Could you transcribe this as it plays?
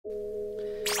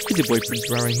It's your boy Prince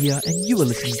Rara here, and you are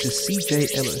listening to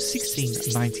CJLO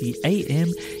 1690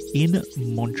 AM in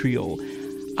Montreal.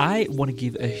 I want to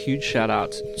give a huge shout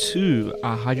out to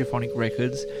Hydrophonic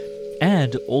Records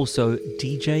and also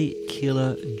DJ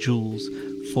Killer Jules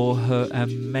for her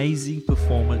amazing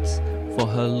performance for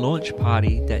her launch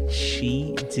party that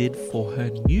she did for her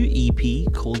new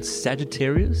EP called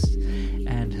Sagittarius,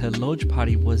 and her launch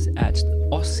party was at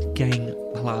Osgang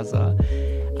Plaza.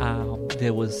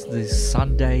 There was this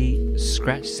Sunday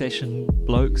scratch session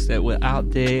blokes that were out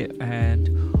there, and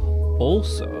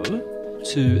also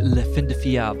to Le Fin de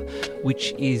Fiab,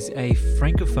 which is a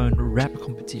francophone rap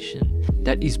competition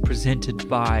that is presented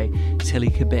by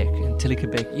Télé-Québec, and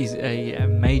Télé-Québec is a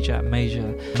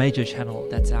major channel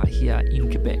that's out here in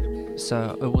Quebec.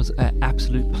 So it was an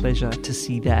absolute pleasure to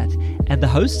see that, and the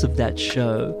hosts of that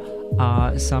show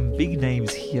are some big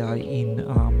names here in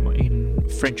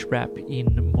French rap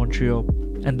in Montreal.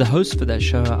 And the hosts for that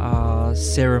show are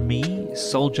Sarah Me,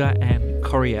 Soldier, and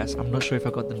Corias. I'm not sure if I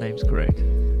got the names correct.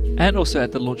 And also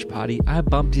at the launch party, I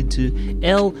bumped into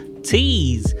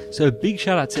LTs. So big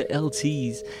shout out to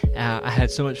LTs. I had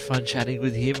so much fun chatting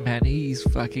with him, man. He's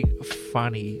fucking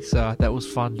funny. So that was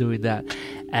fun doing that.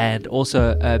 And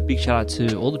also a big shout out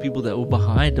to all the people that were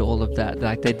behind all of that.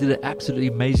 Like, they did an absolutely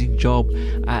amazing job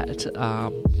at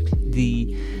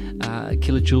the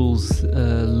Killer Jules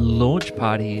launch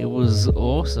party. It was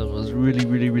awesome. It was really,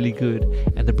 really, really good.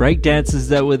 And the break dancers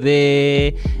that were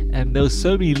there, and there was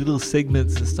so many little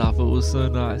segments and stuff. It was so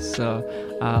nice. So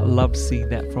loved seeing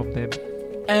that from them.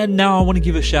 And now I want to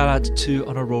give a shout out to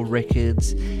Honor Roll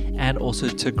Records and also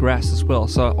to Grass as well.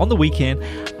 So on the weekend,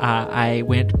 I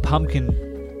went pumpkin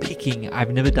picking.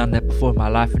 I've never done that before in my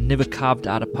life. I've never carved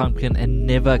out a pumpkin and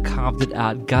never carved it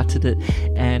out, gutted it,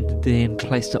 and then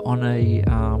placed it on a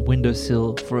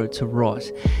windowsill for it to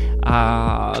rot.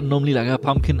 Normally, like a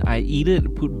pumpkin, I eat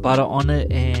it, put butter on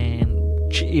it, and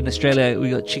in Australia we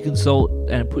got chicken salt,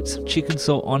 and put some chicken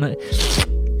salt on it.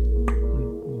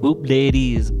 Boop, there it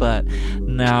is. But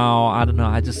now, I don't know,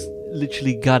 I just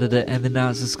literally gutted it, and then now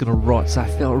it's just gonna rot. So I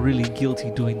felt really guilty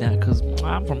doing that because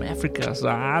I'm from Africa, so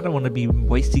I don't want to be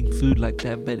wasting food like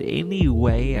that. But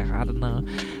anyway, I don't know,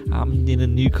 I'm in a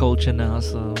new culture now,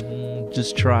 so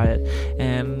just try it.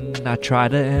 And I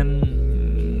tried it,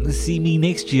 and see me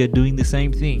next year doing the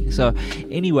same thing. So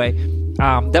anyway,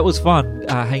 that was fun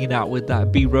hanging out with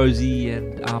B Rosie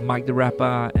and Mike the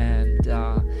Rapper, and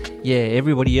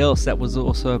everybody else that was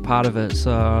also a part of it.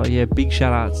 So big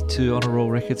shout out to Honor Roll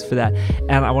Records for that.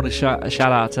 And I want to shout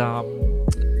out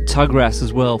Tugras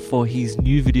as well for his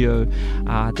new video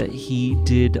that he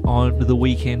did on the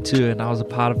weekend too, and I was a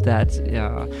part of that.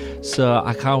 So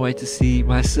I can't wait to see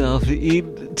myself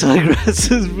in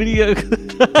Tugras's video.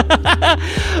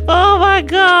 Oh my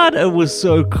god, it was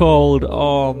so cold.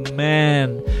 Oh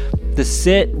man, the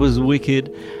set was wicked.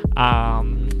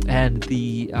 And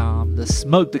the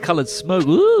smoke, the colored smoke,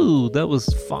 ooh, that was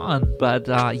fun. But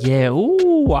I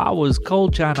was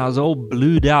cold, Chan. I was all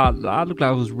blued out. I looked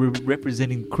like I was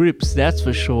representing Crips, that's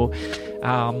for sure.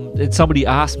 And somebody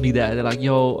asked me that. They're like,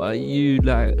 "Yo, are you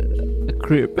like a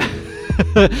Crip?"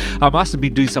 I must have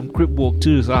been doing some Crip walk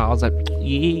too. So I was like,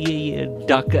 yeah.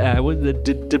 Duck.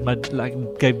 Did my, like,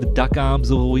 gave the duck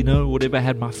arms, or whatever. I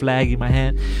had my flag in my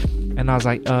hand. And I was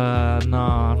like, no, I'm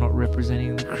not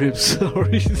representing the Crips,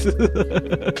 sorry.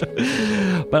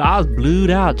 But I was blued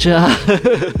out, cha.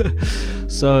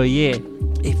 So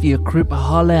if you're a Crip,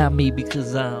 holler at me,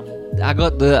 because I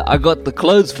got the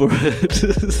clothes for it.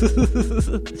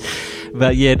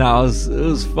 But it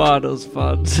was fun. It was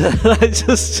fun. I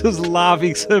just was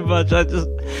laughing so much. I just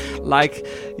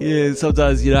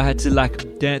sometimes I had to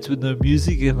like dance with no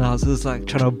music, and I was just like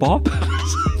trying to bop.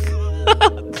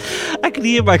 I could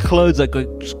hear my clothes like going.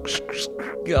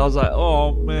 I was like,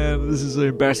 oh man, this is so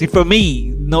embarrassing for me,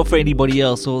 not for anybody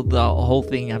else or the whole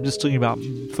thing. I'm just talking about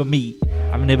for me.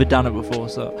 I've never done it before,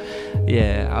 so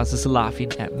I was just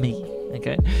laughing at me.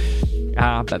 Okay,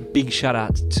 but big shout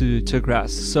out to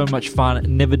Grass. So much fun.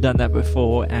 Never done that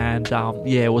before, and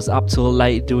it was up till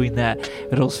late doing that.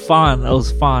 But it was fun. It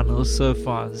was so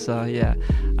fun. So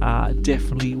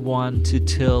definitely one to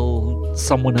tell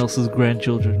someone else's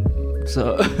grandchildren.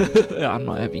 So I'm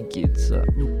not having kids. So.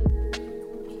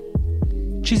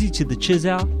 Chizzy to the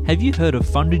Chizow. Have you heard of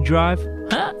Fund and Drive?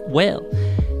 Huh? Well,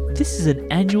 this is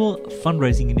an annual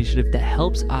fundraising initiative that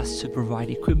helps us to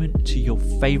provide equipment to your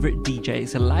favorite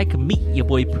DJs like me, your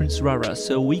boy Prince Rara,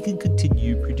 so we can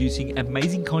continue producing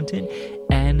amazing content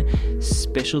and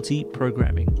specialty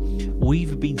programming.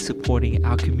 We've been supporting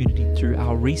our community through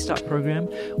our Restart program,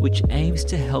 which aims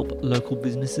to help local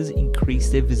businesses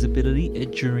increase their visibility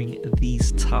during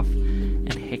these tough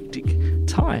and hectic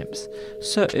times. times.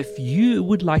 So if you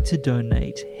would like to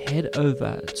donate, head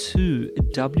over to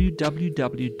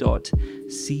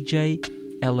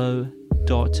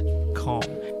www.cjello.com.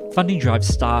 Funding drive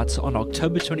starts on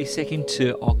October 22nd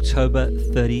to October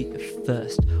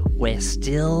 31st. We're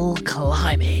still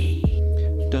climbing.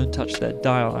 Don't touch that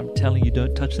dial. I'm telling you,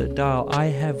 don't touch that dial. I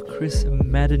have Chris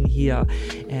Madden here,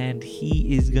 and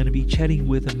he is going to be chatting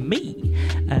with me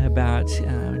about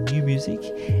new music,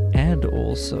 and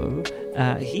also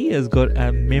he has got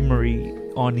a memory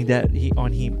on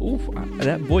him. Oof,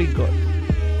 that boy got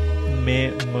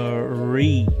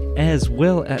memory, as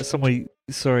well as somebody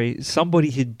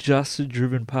had just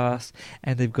driven past,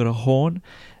 and they've got a horn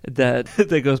that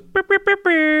goes beep, beep, beep,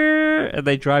 beep, and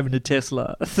they drive in a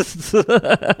Tesla.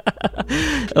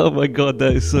 Oh my god,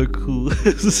 that is so cool.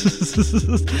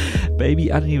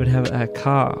 Baby, I don't even have a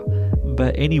car.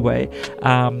 But anyway,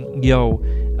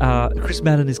 Chris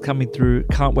Madden is coming through.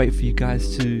 Can't wait for you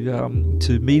guys to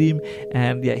meet him.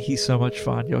 And yeah, he's so much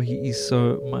fun. He is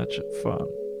so much fun.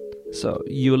 So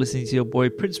you're listening to your boy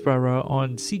Prince Braro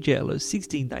on CJLO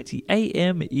 1690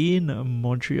 AM in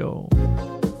Montreal.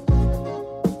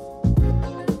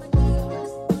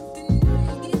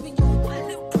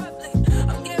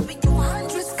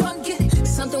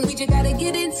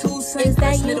 Is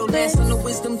that you, Chris? On the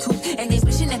wisdom tooth, and they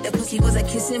wishing that the pussy was a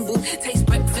kissing booth. Taste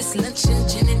breakfast, lunch, and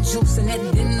gin and juice, and at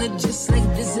dinner just like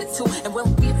visit too. And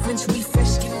when we French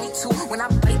refresh, give me two. When I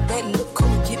bite that lip,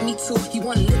 come get me two. You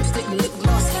want lipstick, lip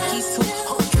gloss, hickeys too.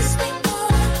 Oh, kiss me more.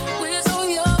 We're so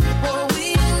young, boy,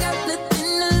 we ain't got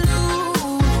nothing to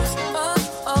lose.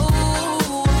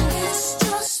 Oh, it's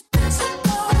just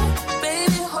principle,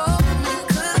 baby, hold me,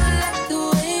 'cause I like the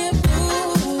way you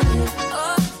move.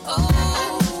 Oh.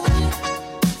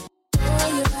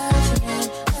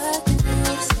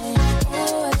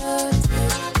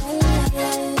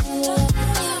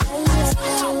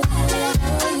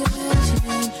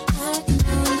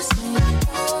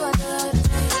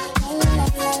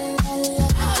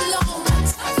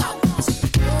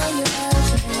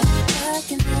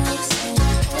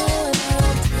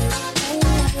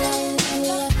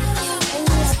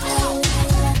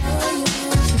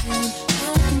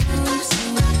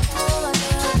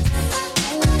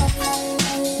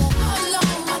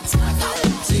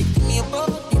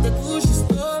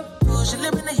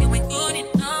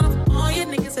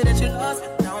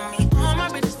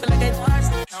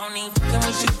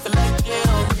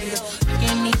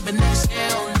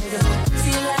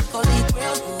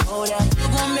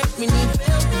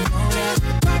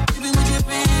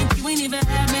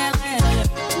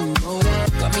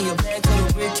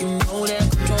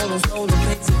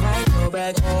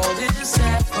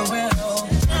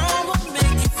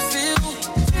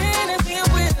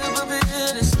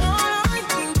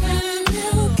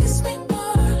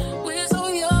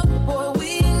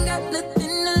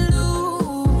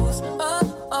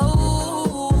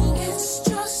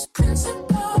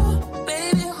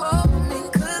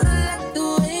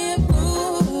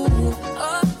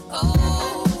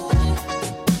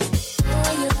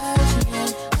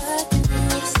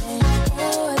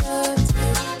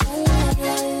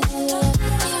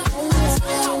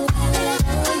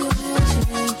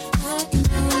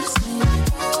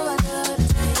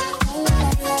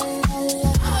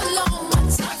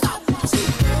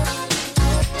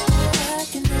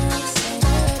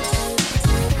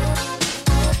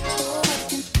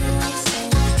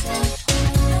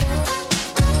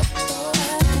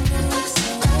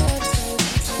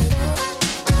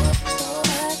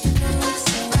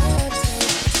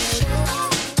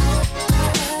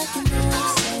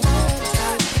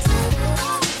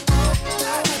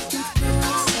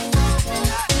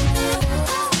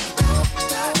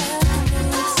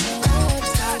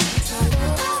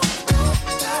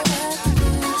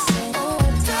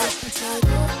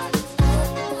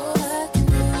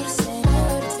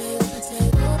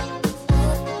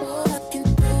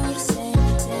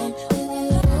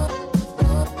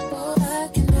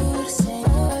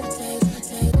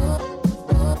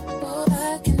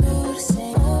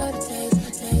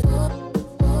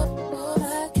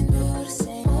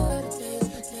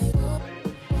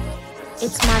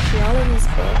 It's Montreal in this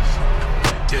bitch.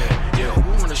 Yeah, who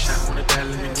want a shot, wanna die,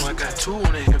 let me know I got two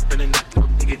on the hip and a neck, little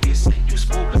nigga, this ain't you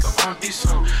smooth like a R&B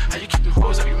song. How you keep them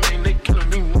hoes out, you man, they killing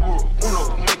me, uno,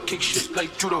 make kick shit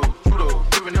like judo,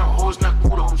 giving out hoes, not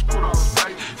kudos,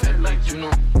 right, fat like you know,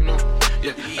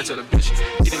 yeah, I tell a bitch,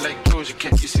 eat it like Georgia,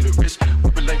 can't you see the wrist,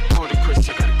 whip it like Border Chris,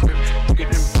 I got a grip, you get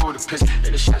them for the piss,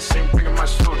 and the shots ain't bringing my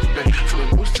story back, from the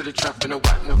moose to the drop, and a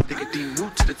white no, nigga, D new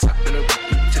to the top, and a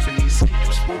Tiffany's,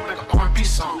 you smooth like a R&B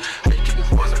song, how you keep them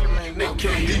hoes out, you man, they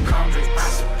can't, he caught me by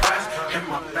surprise, and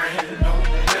my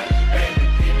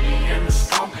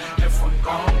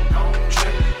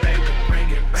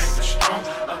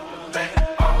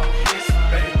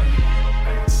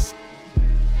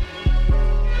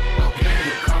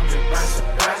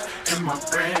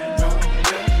brand new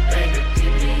whip. Baby,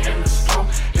 keep me in the store.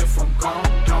 If I'm gone,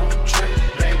 don't trip.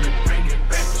 Baby, bring it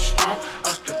back to strong.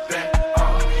 Us the back,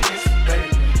 all his,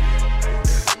 baby.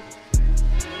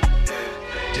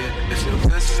 Yeah. It feel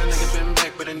good since a nigga been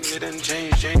back, but it didn't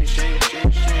change.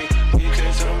 We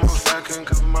came to the most, I couldn't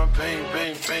cover my pain.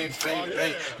 Bang.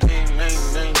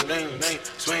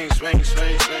 Swing.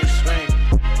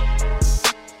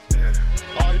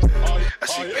 I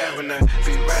see bad when I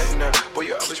be riding up. Boy,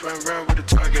 you always run around with a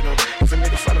target on. If a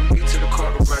nigga follow me to the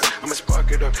car to ride, I'ma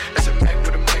spark it up. That's a Mac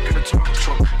with a Mac and a talk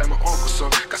control. Like my uncle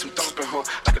son, got some thumping her,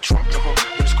 like a trumpet her.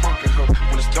 When it's crunking her,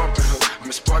 when it's dumping her,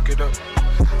 I'ma spark it up.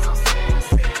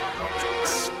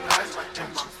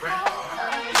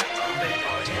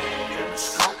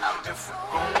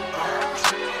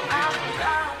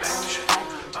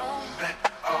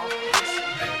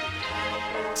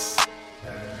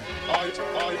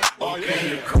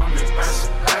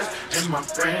 My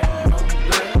friend, no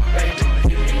good, baby,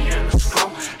 hit me in the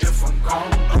scope. If I'm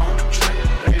gone, on the trip,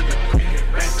 baby, bring it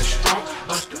back to strong.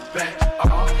 Bust the back,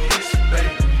 all his,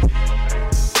 baby.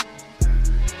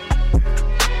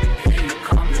 Can you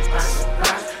call me by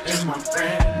surprise? It's my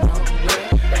friend, no good,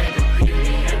 baby, hit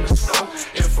me in the scope.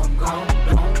 If I'm gone,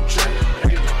 on the trip,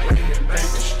 baby, bring it back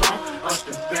to strong. Bust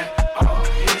the back, all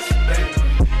his, baby.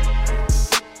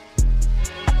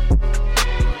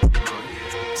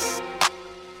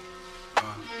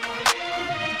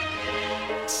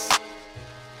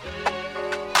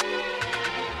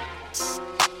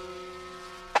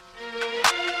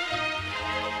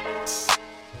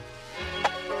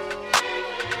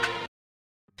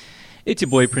 It's your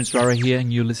boy Prince Rara here,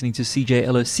 and you're listening to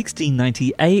CJLO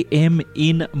 1690 AM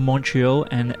in Montreal,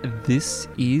 and this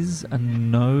is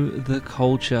Know the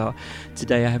Culture.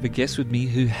 Today I have a guest with me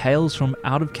who hails from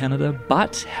out of Canada,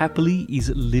 but happily is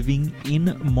living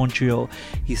in Montreal.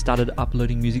 He started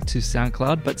uploading music to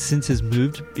SoundCloud, but since has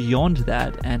moved beyond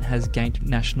that and has gained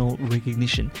national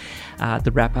recognition.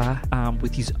 The rapper,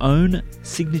 with his own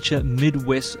signature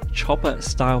Midwest chopper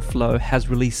style flow, has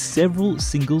released several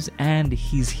singles, and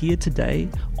he's here today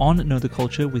on Know the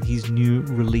Culture with his new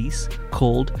release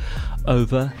called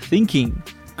Overthinking.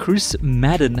 Chris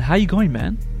Madden, how you going,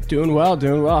 man? Doing well.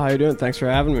 How you doing? Thanks for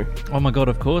having me. Oh my god,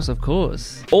 of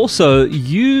course. Also,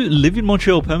 you live in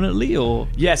Montreal permanently, or?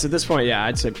 Yes, at this point, yeah,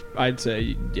 I'd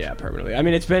say yeah, permanently. I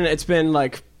mean, it's been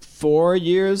like 4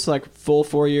 years, like full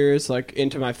 4 years, like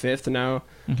into my fifth now.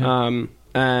 Okay.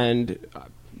 And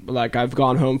like I've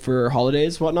gone home for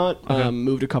holidays, whatnot. Okay.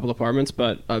 Moved a couple apartments,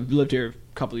 but I've lived here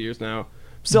a couple of years now.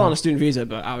 Still on a student visa,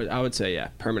 but I would say yeah,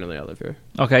 permanently I live here.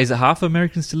 Okay, is it half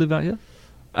Americans to live out here?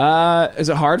 Is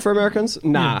it hard for Americans?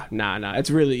 Nah. It's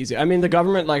really easy. I mean, the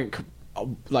government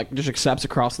like just accepts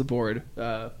across the board,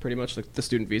 pretty much like the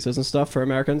student visas and stuff for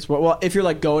Americans. Well, if you're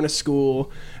like going to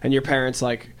school and your parents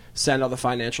like send all the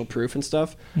financial proof and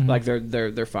stuff, like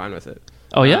they're fine with it.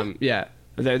 Oh yeah, yeah.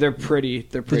 They're pretty.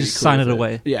 They just sign it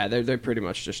away. Yeah, they're pretty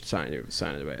much just sign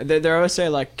it away. They always say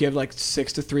like give like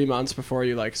 6 to 3 months before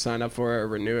you like sign up for it or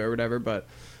renew it or whatever. But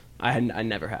I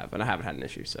never have, and I haven't had an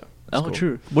issue. So cool.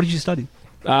 True. What did you study?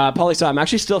 Poli-sci. I'm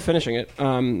actually still finishing it.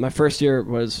 My first year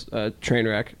was a train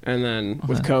wreck, and then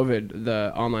with COVID,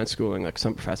 the online schooling, like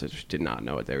some professors did not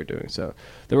know what they were doing. So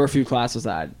there were a few classes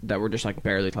that were just like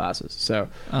barely classes. So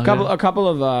a couple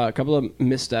of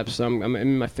missteps. So I'm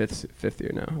in my fifth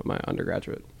year now of my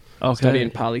undergraduate. Okay.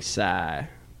 Studying poli-sci,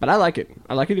 but I like it.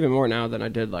 I like it even more now than I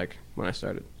did like when I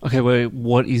started. Okay, wait.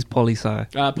 What is poli-sci?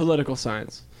 Political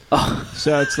science. Oh.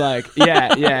 So it's like,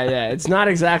 yeah. It's not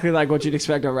exactly like what you'd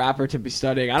expect a rapper to be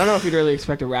studying. I don't know if you'd really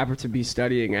expect a rapper to be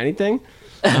studying anything.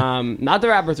 Not the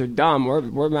rappers are dumb.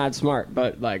 We're mad smart,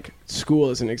 but like school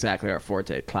isn't exactly our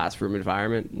forte. Classroom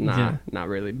environment, not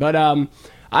really. But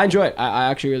I enjoy it. I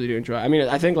actually really do enjoy it. I mean,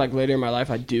 I think like later in my life,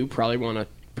 I do probably want to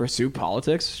pursue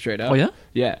politics straight up. Oh yeah,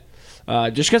 yeah.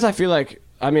 Just because I feel like,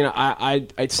 I mean,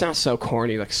 it sounds so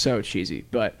corny, like so cheesy,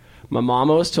 but my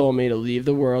mom always told me to leave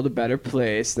the world a better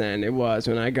place than it was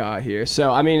when I got here.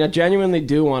 So, I mean, I genuinely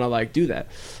do want to, like, do that.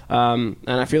 And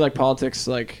I feel like politics,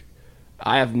 like,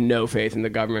 I have no faith in the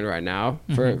government right now,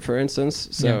 for instance.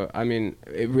 So, I mean,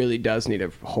 it really does need a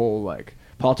whole, like,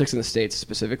 politics in the States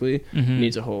specifically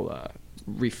needs a whole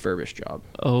refurbished job.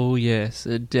 Oh, yes,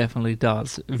 it definitely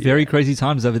does. Very crazy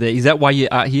times over there. Is that why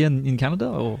you're out here in Canada?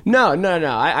 Or? No.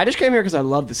 I just came here because I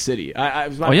love the city. So I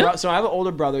have an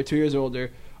older brother, 2 years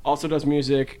older. Also does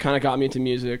music, kind of got me into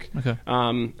music. Okay.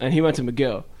 And he went to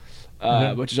McGill,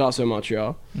 which is also in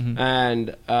Montreal.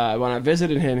 And when I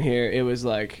visited him here, it was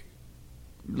like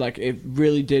it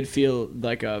really did feel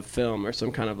like a film or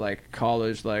some kind of like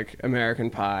college, like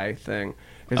American Pie thing.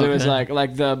 Because it was like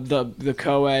the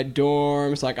co-ed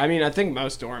dorms. Like, I mean, I think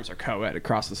most dorms are co-ed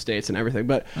across the states and everything.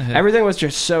 But everything was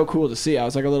just so cool to see. I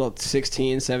was like a little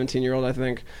 16, 17-year-old, I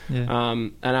think. Yeah.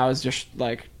 And I was just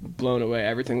like blown away.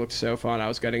 Everything looked so fun. I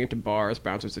was getting into bars.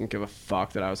 Bouncers didn't give a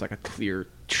fuck that I was like a clear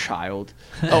child.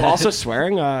 Oh, also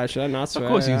swearing? Should I not swear?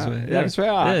 Of course you swear. Yeah, I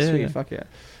swear. Oh, Yeah, sweet. yeah. Fuck yeah.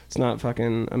 It's not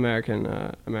fucking American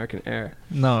Air.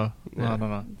 No. Yeah.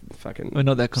 No. Fucking We're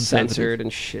not that conservative. censored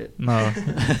and shit. No.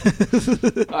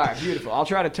 All right, beautiful. I'll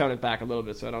try to tone it back a little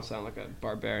bit so I don't sound like a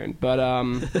barbarian.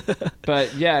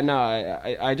 But yeah, no,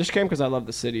 I just came because I love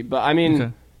the city. But I mean,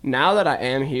 Okay. now that I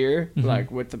am here,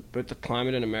 like with the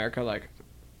climate in America, like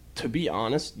to be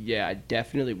honest, yeah, I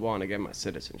definitely want to get my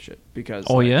citizenship because.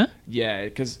 Oh, like, yeah? Yeah,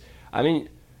 because I mean,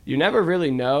 you never really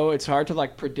know. It's hard to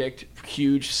like predict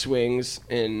huge swings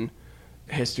in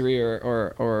history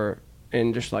or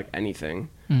in just like anything.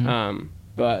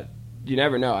 But you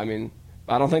never know. I mean,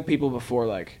 I don't think people before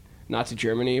like Nazi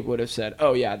Germany would have said,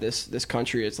 "Oh yeah, this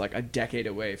country is like a decade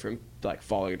away from like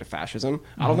falling into fascism."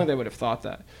 I don't think they would have thought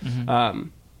that.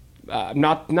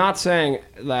 Not saying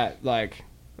that like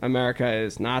America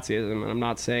is Nazism, and I'm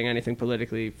not saying anything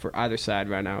politically for either side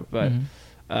right now. But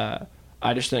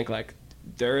I just think like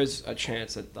there is a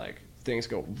chance that like things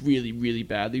go really, really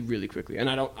badly, really quickly, and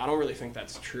I don't really think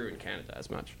that's true in Canada as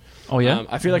much. Oh, yeah?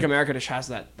 I feel like America just has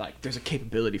that like there's a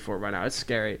capability for it right now. It's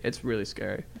scary. It's really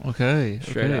scary. Okay.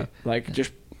 Straight up. Like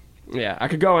just yeah, I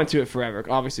could go into it forever.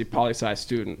 Obviously, poli-sci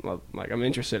student. Like I'm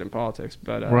interested in politics,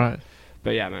 but Right.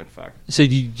 But yeah, man, fuck. So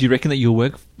do you reckon that you'll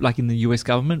work like in the US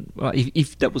government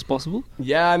if that was possible?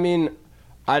 Yeah, I mean,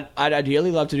 I'd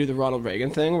ideally love to do the Ronald Reagan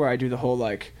thing where I do the whole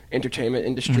like entertainment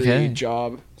industry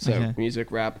job, so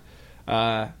music, rap,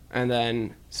 and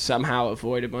then somehow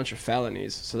avoid a bunch of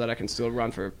felonies so that I can still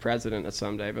run for president at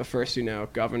someday. But first,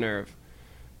 governor of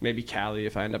maybe Cali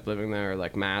if I end up living there, or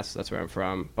like Mass, that's where I'm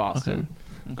from, Boston.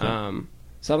 Okay.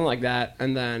 Something like that.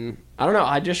 And then, I don't know,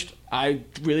 I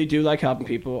really do like helping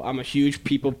people. I'm a huge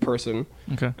people person.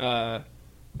 Okay.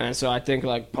 And so I think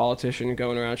like politician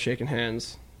going around shaking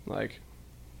hands, like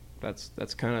that's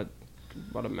kind of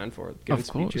what I'm meant for, giving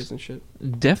speeches and shit.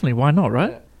 Definitely, why not,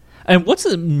 right? Yeah. And what's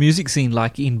the music scene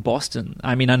like in Boston?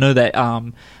 I mean, I know that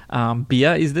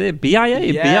Bia is there. BIA?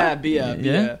 Yeah,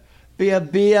 Bia.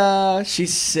 Bia.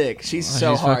 She's sick. She's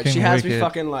so she's hard. fucking She has me wicked.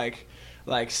 fucking like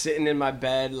sitting in my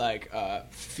bed, like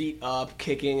feet up,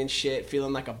 kicking and shit,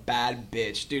 feeling like a bad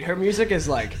bitch. Dude, her music is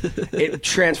like, it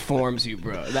transforms you,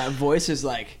 bro. That voice is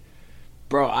like,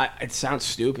 bro, it sounds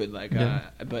stupid, like,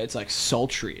 but it's like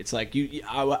sultry. It's like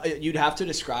you'd have to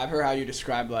describe her how you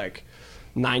describe like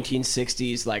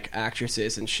 1960s like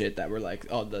actresses and shit that were like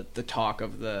the talk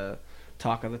of the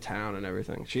town and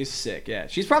everything. She's sick. Yeah,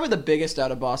 she's probably the biggest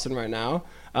out of Boston right now.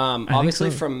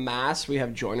 Obviously so. from Mass we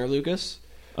have Joyner Lucas.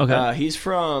 Okay. He's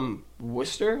from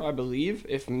Worcester, I believe.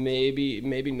 If maybe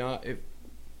not. If it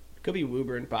could be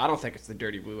Woburn, but I don't think it's the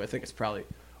Dirty Woo. I think it's probably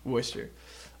Worcester.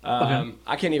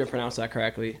 I can't even pronounce that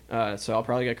correctly, so I'll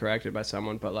probably get corrected by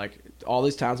someone. But like all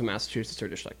these towns in Massachusetts are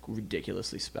just like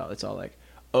ridiculously spelled. It's all like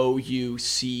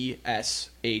Ouchchter.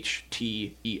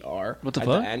 What the at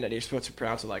fuck? the end, and you're supposed to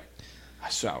pronounce it like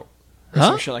so, or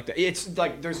Huh? some shit like that. It's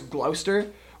like there's Gloucester,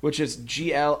 which is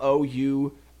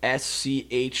Glouschter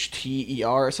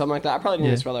or something like that. I probably didn't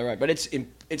even spell that right, but it's an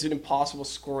impossible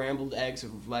scrambled eggs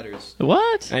of letters,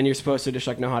 What? and you're supposed to just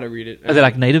like know how to read it. Are they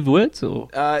like native words or?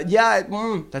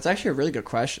 That's actually a really good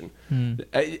question.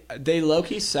 They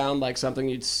low-key sound like something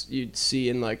you'd see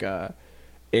in like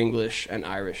English and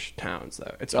Irish towns,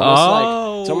 though. It's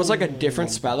almost like a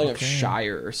different spelling of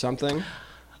Shire or something.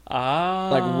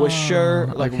 Like Worcestershire,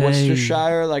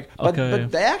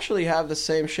 but they actually have the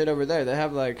same shit over there. They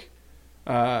have like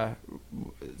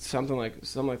something like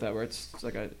that where it's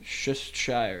like a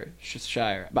Shire.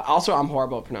 But also I'm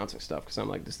horrible at pronouncing stuff because I'm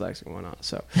like dyslexic and whatnot.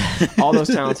 So all those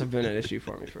talents have been an issue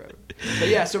for me forever. But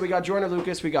yeah, so we got Joyner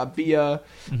Lucas, we got Bia,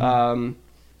 we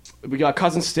got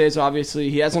Cousin Stiz. Obviously,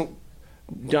 he hasn't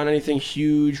done anything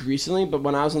huge recently, but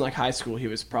when I was in like high school, he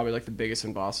was probably like the biggest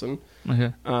in Boston.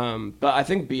 Okay. But I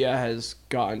think Bia has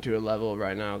gotten to a level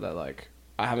right now that like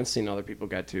I haven't seen other people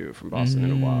get to from Boston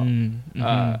in a while.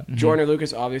 Joyner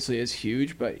Lucas obviously is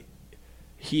huge, but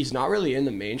he's not really in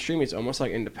the mainstream. He's almost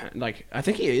like independent. Like I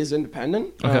think he is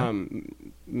independent. Okay.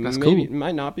 That's maybe cool.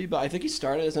 might not be, but I think he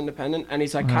started as independent, and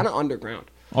he's like kind of underground.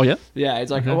 Oh yeah. Yeah,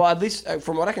 it's like Okay. well, at least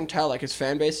from what I can tell, like his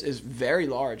fan base is very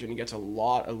large, and he gets a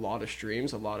lot of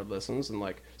streams, a lot of listens, and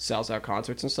like sells out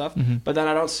concerts and stuff. But then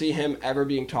I don't see him ever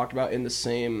being talked about in the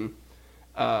same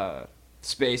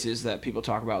spaces that people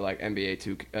talk about, like NBA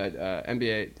 2K,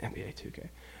 NBA 2K,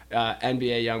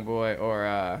 NBA YoungBoy,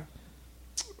 or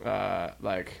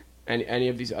like any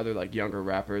of these other like younger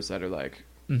rappers that are like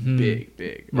big.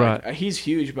 Like, Right. he's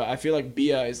huge, but I feel like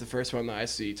Bia is the first one that I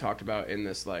see talked about in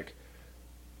this like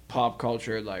pop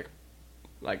culture, like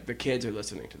the kids are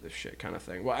listening to this shit kind of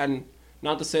thing. Well, and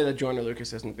not to say that Joyner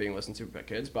Lucas isn't being listened to by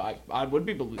kids, but I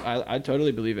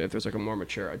totally believe it if there's like a more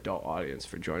mature adult audience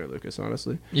for Joyner Lucas,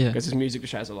 honestly. Yeah. Because his music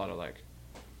just has a lot of like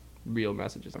real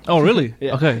messages. Oh, really?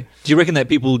 Yeah. Okay. Do you reckon that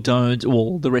people don't,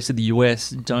 well, the rest of the US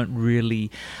don't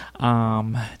really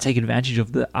take advantage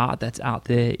of the art that's out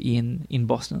there in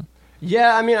Boston?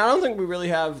 Yeah, I mean, I don't think we really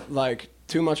have like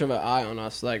too much of an eye on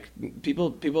us. Like people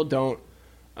don't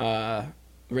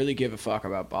really give a fuck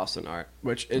about Boston art,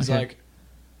 which is like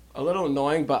a little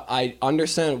annoying, but I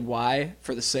understand why.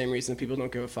 For the same reason people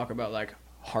don't give a fuck about like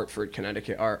Hartford,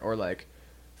 Connecticut art or like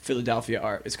Philadelphia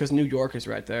art. It's because New York is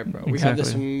right there, bro. We have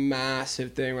this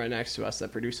massive thing right next to us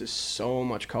that produces so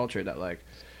much culture that like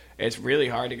it's really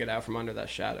hard to get out from under that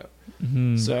shadow.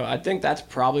 So I think that's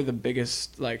probably the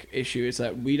biggest like issue is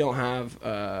that we don't have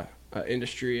an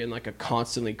industry and like a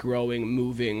constantly growing,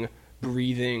 moving,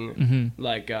 breathing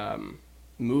like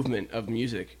movement of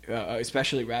music,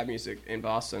 especially rap music in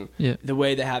Boston, the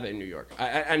way they have it in New York.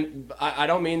 I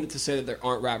don't mean to say that there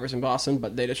aren't rappers in Boston,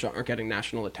 but they just aren't getting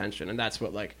national attention, and that's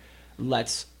what like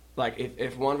lets like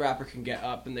if one rapper can get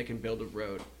up, then they can build a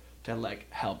road to like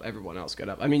help everyone else get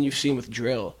up. I mean, you've seen with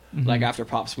drill, like after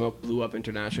Pop Smoke blew up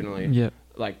internationally,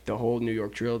 like the whole New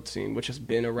York drill scene, which has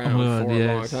been around for a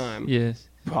long time,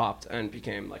 popped and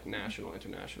became like national,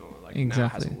 international, like now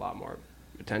has a lot more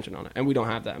attention on it, and we don't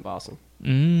have that in Boston.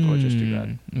 Which is too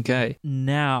bad. Okay.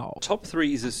 Now, top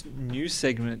 3 is this new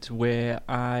segment where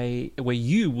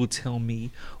you will tell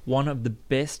me one of the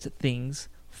best things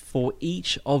for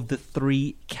each of the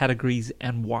 3 categories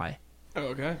and why. Oh,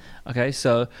 okay. Okay,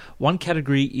 so one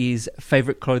category is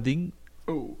favorite clothing.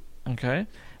 Ooh. Okay.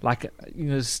 Like,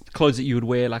 clothes that you would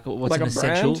wear, like what's like an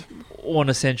essential brand? Or an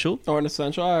essential. Or an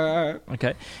essential, all right.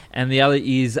 Okay. And the other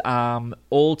is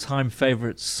all-time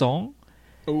favorite song.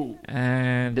 Ooh.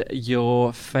 And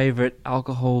your favorite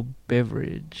alcohol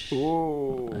beverage.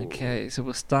 Ooh. Okay, so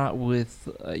we'll start with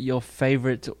your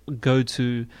favorite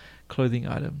go-to clothing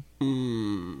item.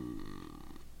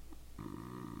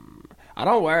 I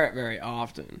don't wear it very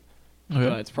often, Okay.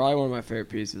 but it's probably one of my favorite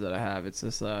pieces that I have. It's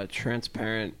this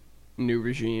transparent New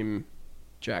Regime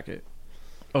jacket.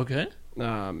 Okay.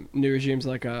 New Regime's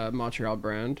like a Montreal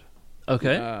brand.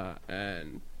 Okay.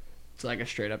 And it's like a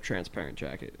straight up transparent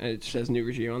jacket. And it says New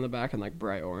Regime on the back in like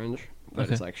bright orange, but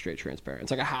it's like straight transparent.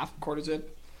 It's like a quarter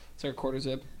zip. It's like a quarter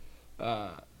zip.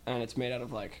 And it's made out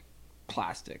of like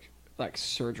plastic, like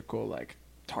surgical, like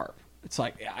tarp. It's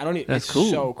like, I don't even, That's it's cool.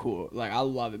 so cool. Like, I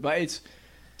love it. But it's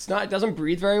not, it doesn't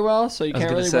breathe very well, so you can't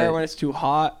really wear it when it's too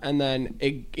hot. And then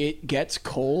it gets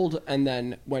cold, and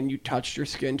then when you touch your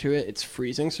skin to it, it's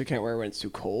freezing, so you can't wear it when it's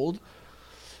too cold.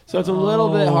 So it's a little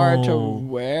bit hard to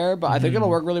wear, but I think it'll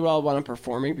work really well when I'm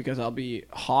performing because I'll be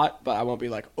hot, but I won't be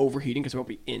like overheating because I won't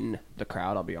be in the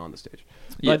crowd. I'll be on the stage.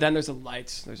 But then there's the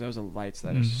lights. There's always the lights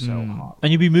that are so hot.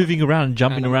 And you'll be moving around and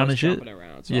jumping around and shit? Jumping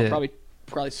around. So I'll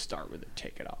probably start with it,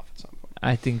 take it off at some point.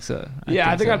 I think so.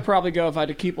 I think I'd probably go if I had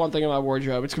to keep one thing in my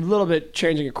wardrobe. It's a little bit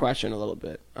changing a question a little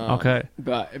bit. Okay.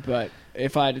 But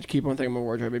if I had to keep one thing in my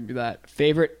wardrobe, it'd be that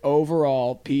favorite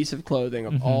overall piece of clothing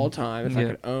of all time. If I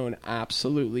could own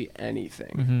absolutely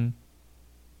anything,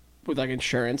 with like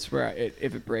insurance, where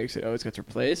if it breaks, it always gets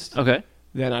replaced. Okay.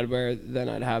 Then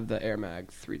I'd have the Air Mag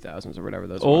 3000s or whatever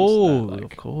those ones. That,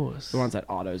 of course. The ones that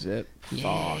auto zip.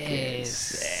 Fucking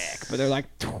sick. But they're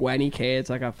like $20K. It's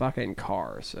like a fucking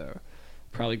car. So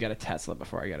probably get a Tesla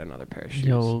before I get another pair of shoes.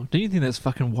 Yo, don't you think that's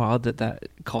fucking wild that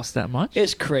costs that much?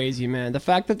 It's crazy, man. The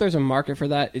fact that there's a market for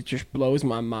that, it just blows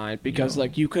my mind because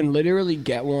like you can literally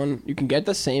get one. You can get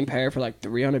the same pair for like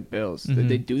 300 bills.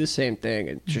 They do the same thing.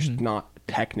 It's just not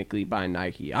technically by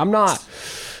Nike. I'm not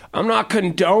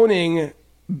condoning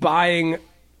buying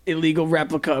illegal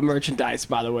replica merchandise,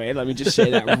 by the way. Let me just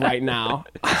say that right now.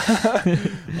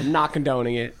 I'm not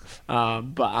condoning it,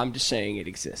 but I'm just saying it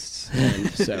exists. And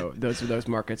so those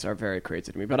markets are very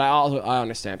crazy to me. But I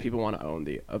understand people want to own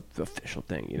the official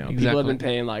thing. You know, people have been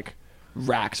paying like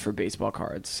racks for baseball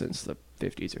cards since the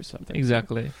 50s or something.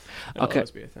 Exactly. So it'll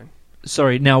always be a thing.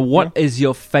 Sorry. Now, what is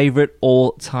your favorite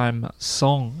all-time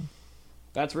song?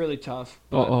 That's really tough.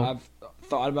 But I've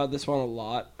thought about this one a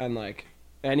lot, and like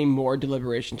any more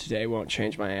deliberation today won't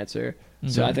change my answer.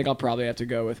 So I think I'll probably have to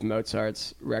go with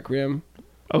Mozart's Requiem.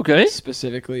 Okay.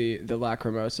 Specifically the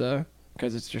Lacrimosa,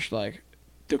 because it's just like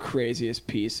the craziest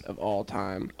piece of all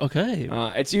time. Okay.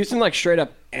 It's used in like straight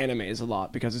up animes a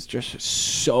lot because it's just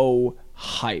so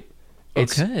hype.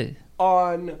 It's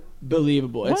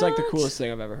believable. It's like the What? coolest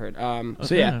thing I've ever heard. So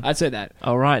Okay. yeah, I'd say that.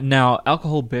 All right, now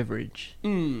alcohol beverage.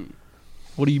 Mm.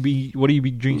 What do you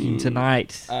be drinking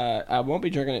tonight? I won't be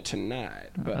drinking it tonight,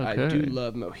 but I do Okay.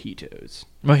 love mojitos.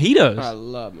 Mojitos. I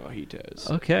love mojitos.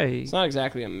 Okay. It's not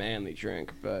exactly a manly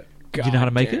drink, but Do you know how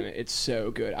to make damn it? It's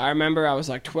so good. I remember I was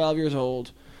like 12 years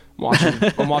old,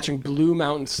 I'm watching Blue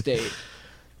Mountain State,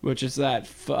 which is that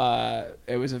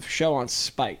it was a show on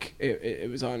Spike. It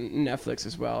was on Netflix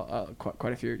as well,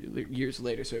 quite a few years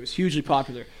later. So it was hugely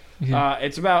popular. Yeah.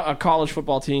 It's about a college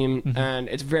football team, and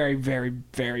it's very, very,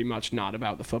 very much not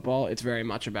about the football. It's very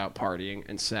much about partying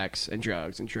and sex and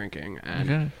drugs and drinking and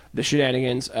Okay. the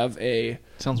shenanigans of a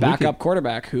Sounds backup wicked.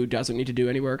 quarterback who doesn't need to do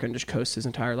any work and just coasts his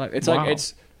entire life. It's Wow. like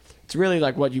it's really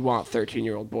like what you want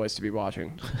 13-year-old boys to be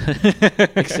watching,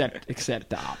 except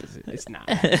the opposite. It's not.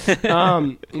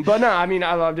 But no, I mean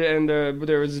I loved it, and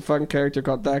there was a fucking character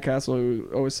called Thad Castle who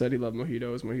always said he loved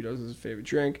mojitos. Mojitos is his favorite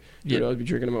drink. He would Yeah. always be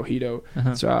drinking a mojito.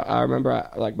 Uh-huh. So I remember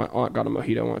my aunt got a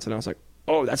mojito once, and I was like,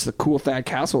 oh, that's the cool Thad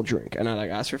Castle drink, and I like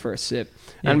asked her for a sip.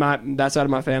 Yeah. And that side of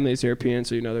my family is European,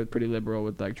 so they're pretty liberal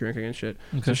with like drinking and shit.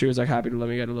 Okay. So she was like happy to let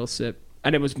me get a little sip.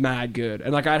 And it was mad good.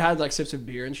 And like I'd had like sips of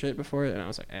beer and shit before, and I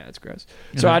was like, that's gross.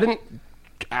 So Yeah. I didn't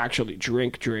actually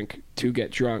drink to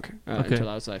get drunk Okay. until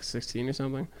I was like 16 or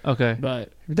something. Okay.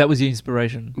 But That was the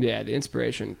inspiration. yeah, the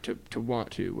inspiration to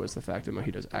want to was the fact that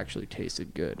mojitos actually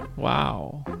tasted good.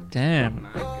 Wow. Damn.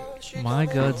 My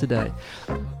God, today.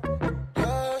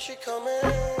 Yeah, she come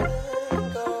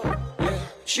and go. Yeah,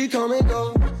 she come and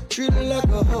go. Treat her like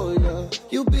a hoe, yeah.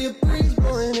 You be a breeze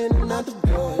blowing in and out the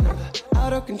door, yeah.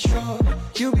 Out of control,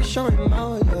 you be showing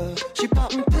more, yeah. She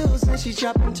popping pills and she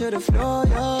dropping to the floor,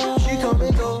 yeah. She come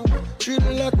and go. Treat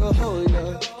her like a hoe,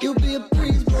 yeah. You be a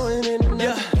breeze blowing in and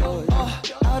out the door, yeah.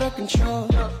 Out of control,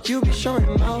 you be showing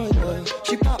more, yeah.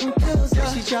 She popping pills and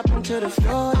she dropping to the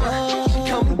floor, yeah. She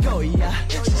come and go, yeah.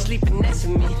 She sleeping next to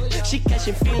me. She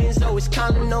catching feelings, always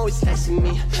calling, always texting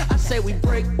me. I say we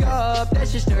break up,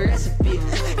 that's just a recipe.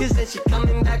 Cause then she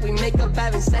coming back, we make up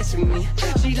having sex with me.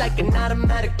 She like an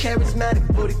automatic, charismatic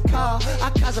booty call. I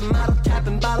cause a model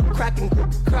tapping, bottle cracking,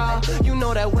 group crawl. You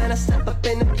know that when I step up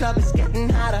in the club, it's getting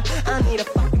hotter. I need a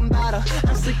fucking bottle,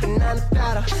 I'm sleeping on the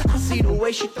throttle. I see the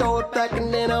way she throw it back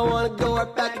and then I wanna go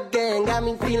right back again. Got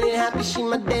me feeling happy, she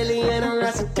my daily and I'm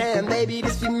Rasta-tan. Baby,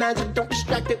 this be magic, don't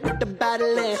distract it with the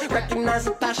battling. Recognize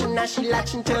the passion, now she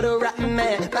latching to the rapping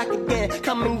man. Back again,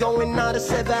 come and go and all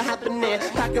that's ever happening.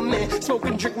 Pack 'em in, smoke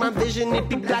and drink, my vision, it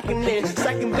be blackening.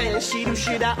 Second band, she do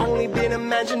shit I only been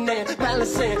imagining.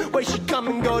 Balancing, where she come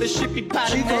and go, the shit be She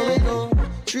patterning. come and go,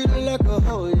 treat her like a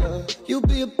hoe, yeah. You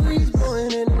be a breeze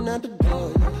blowing in and out the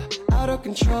door, yeah. Out of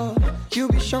control, you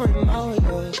be showing more,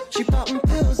 yeah. She popping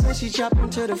pills and she dropping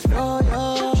to the floor,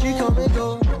 yeah. She come and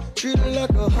go, treat her like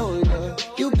a hoe, yeah.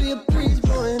 You be a breeze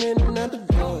blowing in and out the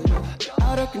door, yeah.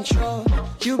 Out of control,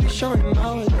 you be showing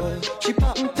more, yeah. She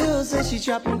popping pills and she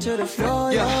dropping to the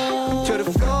floor, yeah. To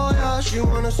the floor, yeah. She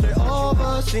wanna stay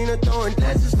over. Seen her throwing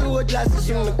glasses through her glasses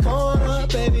in the corner.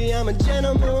 Baby, I'm a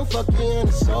gentleman, fuck you on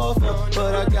the sofa.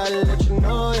 But I gotta let you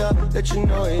know, yeah.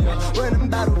 When I'm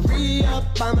about to re-up,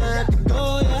 I'ma have to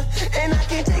go, yeah. And I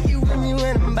can't take you with me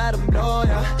when I'm about to blow,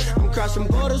 yeah. I'm crossing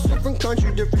borders, different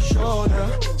country, different shore,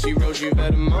 yeah. See Rosie,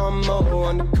 better mama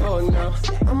on the coast now.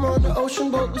 I'm on the ocean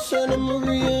boat with Santa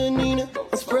Maria and Nina.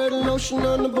 I'm spreading lotion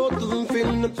on the both of them,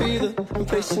 feeling the fever. I'm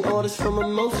placing orders for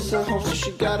mimosas and hopes that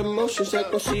she got emotions. I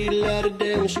can see the light of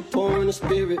day when she pouring the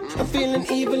spirit. I'm feeling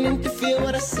evil, interfere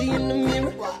what I see in the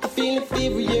mirror. I feel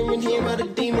inferior and hear how the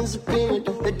demons appearing.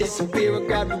 They disappear, I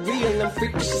grab the real, I'm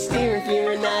freakish steering,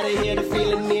 fearing out of here, the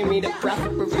feeling near me, the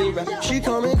prophet Rivera. She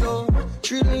come and go,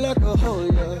 treat her like a hoe,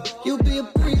 yeah. You be a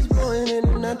breeze blowing in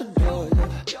and out the door, yeah.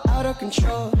 Out of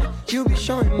control, you be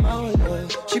showing more, yeah.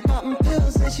 She popping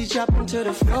pills and she dropping to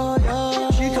the floor,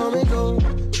 yeah. She come and go,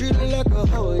 treat her like a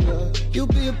hoe, yeah. You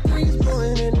be a breeze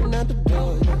blowing in and out the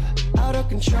door, yeah. Out of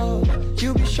control,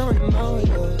 you be showing more,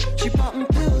 yeah. She popping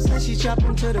pills and she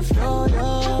dropping to the floor,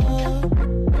 yeah.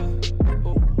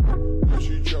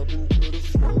 She dropping to the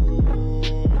floor,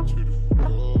 to the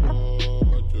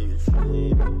floor, to the floor.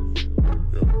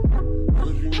 Yeah,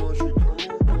 'cause you know she come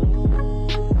and go.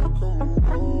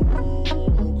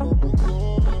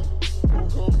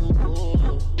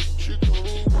 She come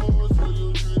and go, so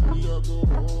you treat me like a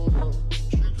hoe. She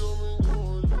come and go,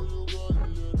 so you gotta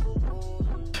let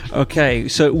her go. Okay,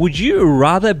 so would you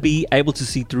rather be able to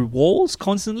see through walls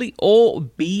constantly or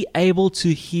be able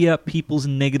to hear people's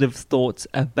negative thoughts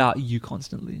about you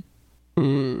constantly?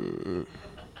 The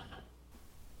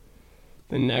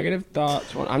negative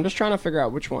thoughts one. I'm just trying to figure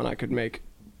out which one I could make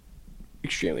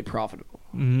extremely profitable.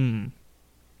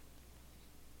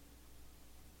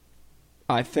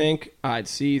 I think I'd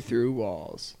see through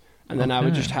walls, and then I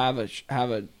would Okay. just have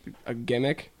a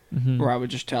gimmick where I would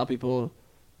just tell people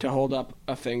to hold up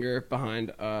a finger behind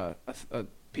a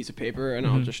piece of paper, and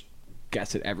I'll just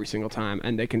guess it every single time,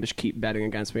 and they can just keep betting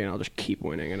against me, and I'll just keep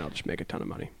winning, and I'll just make a ton of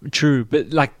money. True,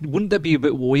 but like, wouldn't that be a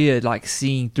bit weird, like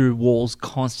seeing through walls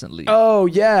constantly? Oh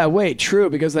yeah, wait, true,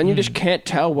 because then you just can't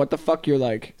tell what the fuck you're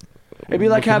like. It'd be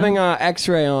like Looking having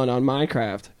X-ray on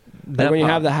Minecraft. Like That when you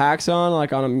part. have the hacks on,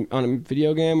 like on a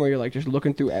video game where you're like just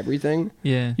looking through everything.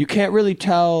 Yeah, You can't really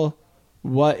tell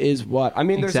what is what. I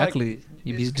mean, there's exactly. like,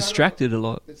 You'd be it's kinda- distracted a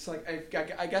lot. It's like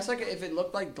I guess like if it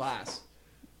looked like glass.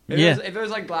 Yeah. If it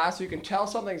was like glass, you can tell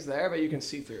something's there, but you can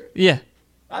see through it. Yeah,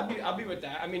 I'd be with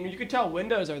that. I mean, you could tell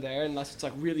windows are there unless it's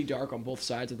like really dark on both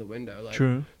sides of the window. Like,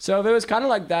 true. So if it was kind of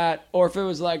like that, or if it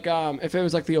was like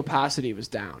the opacity was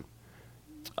down,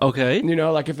 Okay. you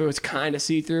know, like if it was kind of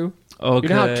see through. Okay.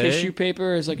 You know how tissue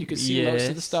paper is like you can see most of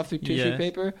the Yes, stuff through tissue yes.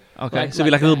 paper. Okay, so it'd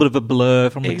be like a little bit of a blur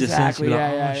from a distance. Exactly. You'd be Yeah,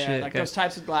 like, yeah, oh, yeah. shit, Like okay. those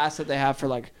types of glass that they have for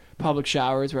like public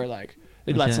showers, where like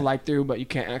it lets Okay. the light through, but you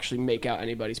can't actually make out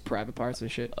anybody's private parts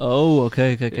and shit. Oh,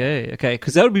 okay.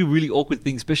 Because that would be a really awkward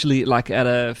thing, especially like at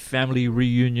a family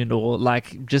reunion or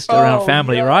like just around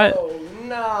family, right?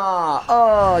 Nah.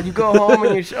 Oh, you go home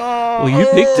and you. Oh, Well, you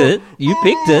picked it. You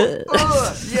picked it.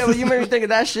 Yeah, well, you made me think of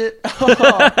that shit.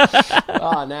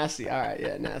 Oh, nasty. All right,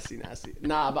 yeah, nasty.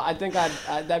 Nah, but I think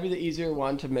that'd be the easier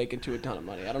one to make into a ton of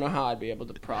money. I don't know how I'd be able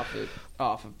to profit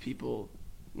off of people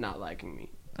not liking me.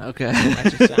 Okay.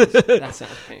 That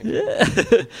sounds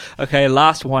painful. Okay,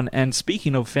 last one. And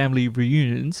speaking of family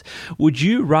reunions, would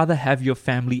you rather have your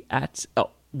family at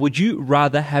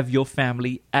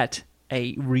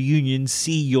a reunion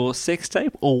see your sex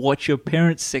tape or watch your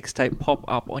parents' sex tape pop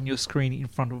up on your screen in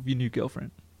front of your new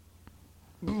girlfriend?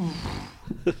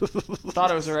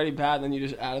 Thought it was already bad, then you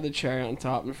just added the cherry on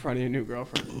top in front of your new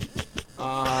girlfriend.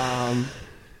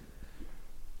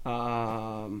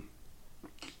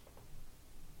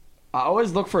 I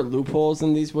always look for loopholes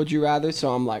in these would you rather,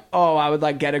 so I'm like, oh, I would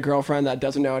like get a girlfriend that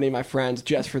doesn't know any of my friends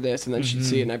just for this, and then she'd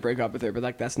see it and I break up with her. But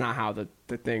like that's not how the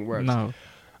thing works. No.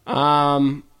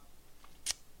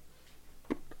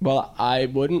 Well, I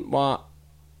wouldn't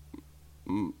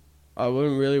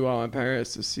really want my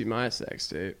parents to see my sex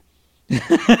tape.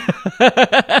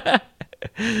 I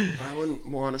wouldn't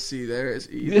want to see theirs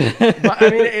either. But I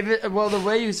mean, the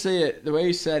way you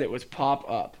said it was pop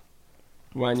up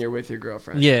when you're with your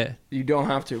girlfriend. Yeah. You don't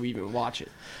have to even watch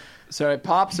it. So it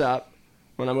pops up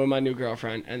when I'm with my new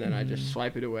girlfriend, and then I just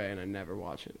swipe it away and I never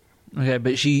watch it. Okay,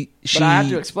 but she. But I have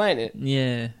to explain it.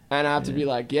 Yeah. And I have to be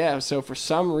like, yeah, so for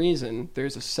some reason,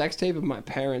 there's a sex tape of my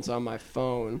parents on my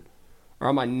phone or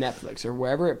on my Netflix or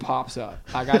wherever it pops up.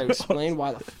 I got to explain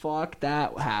why the fuck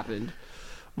that happened,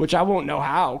 which I won't know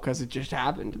how because it just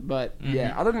happened. But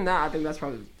yeah, other than that, I think that's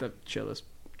probably the chillest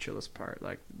part.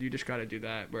 Like, you just got to do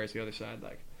that. Whereas the other side,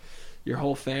 like, your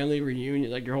whole family reunion,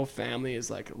 like, your whole family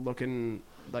is, like, looking,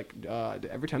 like,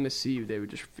 every time they see you, they would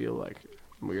just feel, like,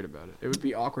 weird about it. It would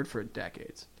be awkward for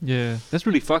decades. Yeah. That's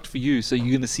really fucked for you. So you're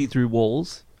going to see through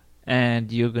walls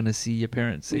and you're going to see your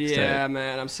parents' sex Yeah, tape.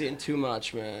 man, I'm seeing too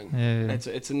much, man. Yeah.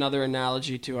 It's another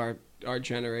analogy to our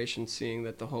generation seeing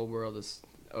that the whole world is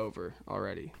over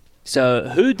already. So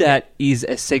Who Dat is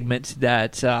a segment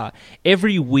that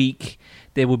every week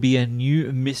there will be a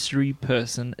new mystery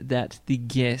person that the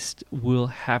guest will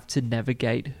have to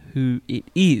navigate who it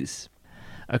is.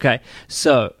 Okay,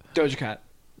 so Doja Cat.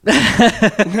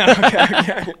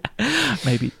 Okay.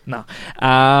 maybe no.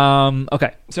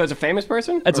 Okay, So it's a famous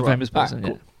person? it's a Or what? famous person.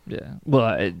 Alright, Yeah.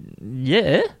 Well,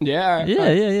 yeah, cool. Yeah. alright, yeah,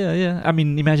 alright. yeah. I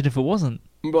mean, imagine if it wasn't.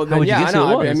 Well, How then, would you yeah, I guess who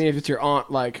know. it I was? mean, if it's your aunt,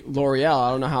 like L'Oreal,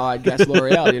 I don't know how I'd guess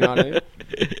L'Oreal. You know what I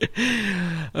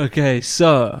mean? Okay,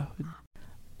 so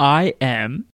I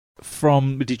am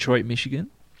from Detroit,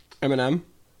 Michigan. Eminem.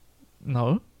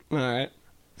 No. All right.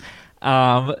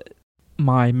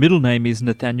 My middle name is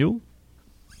Nathaniel.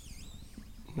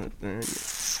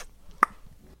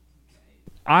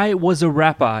 I was a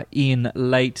rapper in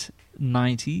late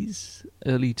 90s,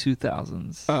 early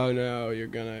 2000s. Oh no, you're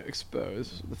gonna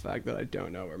expose the fact that I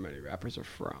don't know where many rappers are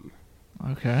from.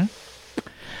 Okay.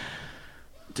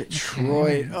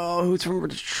 Detroit. Oh, who's from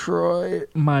Detroit?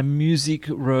 My music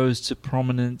rose to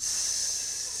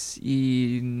prominence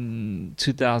in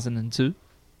 2002.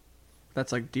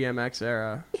 That's like DMX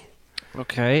era.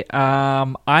 Okay.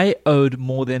 I owed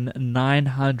more than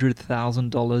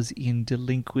 $900,000 in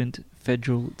delinquent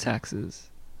federal taxes.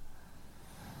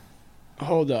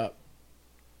 Hold up.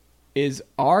 Is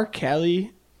R.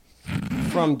 Kelly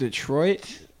from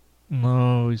Detroit?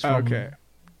 No, he's from Okay.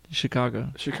 Chicago.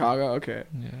 Chicago? Okay.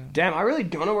 Yeah. Damn, I really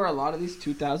don't know where a lot of these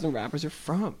 2000 rappers are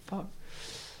from. Fuck.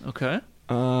 Okay.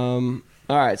 All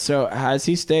right. So has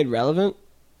he stayed relevant?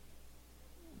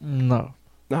 No.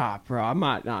 Nah, bro. I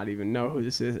might not even know who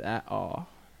this is at all.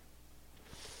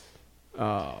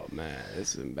 Oh man,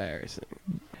 this is embarrassing.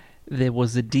 There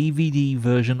was a DVD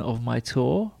version of my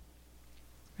tour,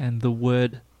 and the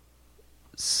word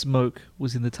 "smoke"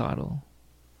 was in the title.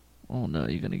 Oh no,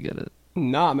 you're gonna get it.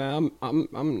 Nah, man.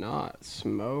 I'm not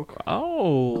smoke.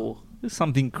 Oh, there's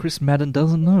something Chris Madden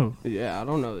doesn't know. Yeah, I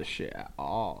don't know this shit at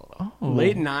all. Oh.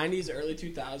 Late 90s, early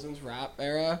 2000s rap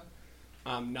era.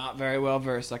 I'm not very well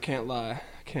versed. I can't lie.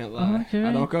 Okay.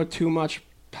 I don't go too much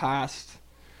past,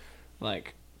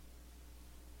 like,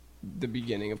 the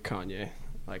beginning of Kanye.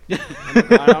 Like,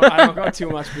 I don't go too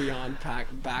much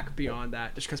back beyond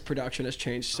that, just because production has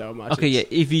changed so much. Okay, yeah.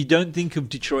 If you don't think of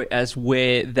Detroit as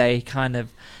where they kind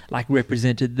of like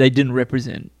represented, they didn't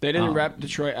represent. They didn't rep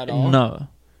Detroit at all? No.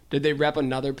 Did they rep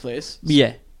another place?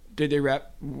 Yeah. Did they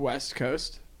rep West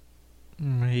Coast?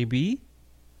 Maybe.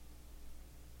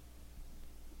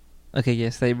 Okay,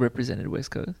 yes, they represented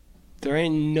West Coast. There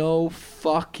ain't no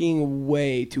fucking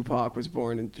way Tupac was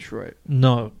born in Detroit.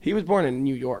 No. He was born in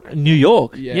New York. New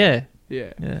York. Yeah. Yeah.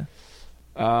 Yeah.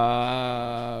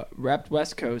 Yeah. Repped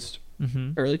West Coast,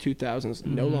 Mm-hmm. early 2000s,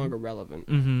 no longer relevant.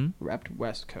 Mm-hmm. Repped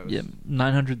West Coast. Yeah.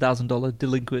 $900,000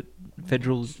 delinquent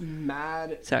federal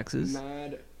Mad. taxes.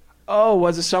 Mad. Oh,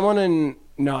 was it someone in...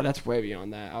 No, that's way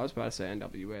beyond that. I was about to say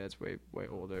NWA. That's way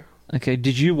older. Okay,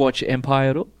 did you watch Empire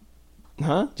at all?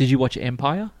 Huh? Did you watch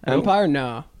Empire? at all? Empire?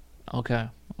 No. Okay.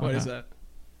 What is that?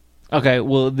 Okay,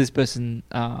 well, this person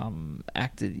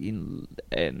acted in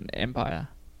Empire.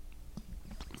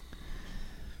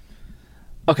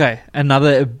 Okay,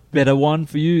 another better one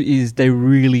for you is they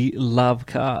really love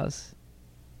cars.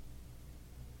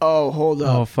 Oh, hold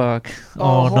up. Oh, fuck. Oh,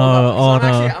 Oh, hold no. up. So Oh, I'm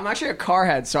no. I'm actually a car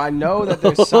head, so I know that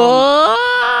there's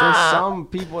some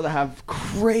people that have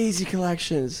crazy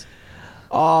collections.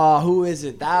 Oh, who is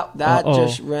it? That Uh-oh.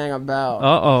 just rang a bell.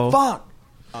 Uh-oh. Fuck.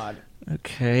 God.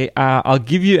 Okay, I'll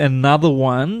give you another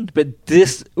one, but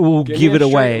this will Give give me it a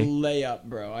straight away. Layup,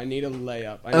 bro. I need a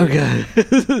layup. Okay.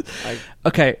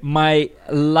 Okay, my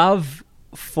love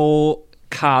for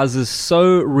cars is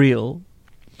so real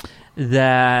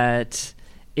that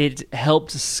it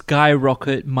helped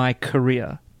skyrocket my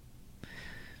career.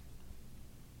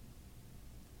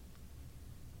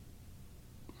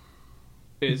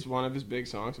 Is one of his big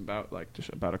songs about just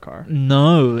about a car?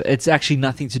 No, it's actually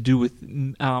nothing to do with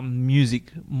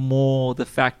music, more the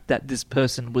fact that this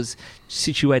person was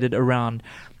situated around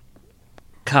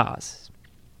cars.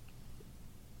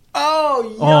 Oh,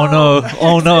 yo. Oh, no.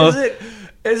 Oh, no.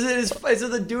 Is it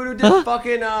the dude who did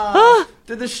fucking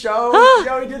did the show?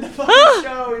 Yo, he did the fucking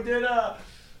show. He did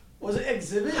was it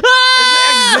Exhibit? Is it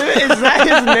Exhibit? Is that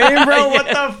his name, bro? What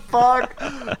the fuck?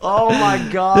 Oh my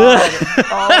god!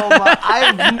 Oh my!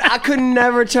 I could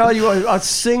never tell you a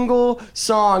single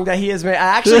song that he has made.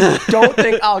 I actually don't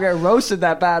think I'll get roasted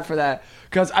that bad for that.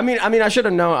 Because I mean, I should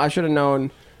have known. I should have known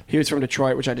he was from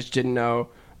Detroit, which I just didn't know.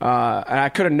 And I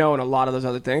could have known a lot of those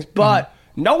other things, but.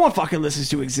 No one fucking listens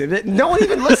to Exhibit. No one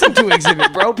even listened to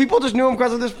Exhibit, bro. People just knew him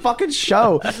because of this fucking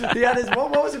show. He had his,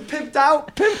 what was it? Pimped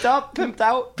Out? Pimped Up? Pimped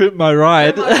Out? Pimp my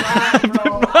ride. Bro.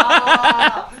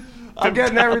 Ah, I'm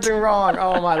getting everything wrong.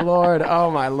 Oh, my Lord.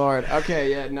 Oh, my Lord.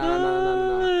 Okay, yeah.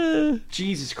 No.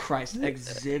 Jesus Christ.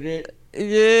 Exhibit.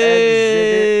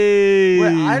 Yay!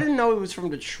 Wait, I didn't know he was from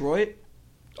Detroit.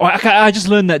 Oh, I just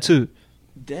learned that too.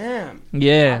 Damn.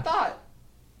 Yeah. I thought...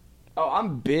 Oh,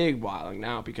 I'm big wilding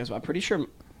now because I'm pretty sure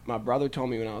my brother told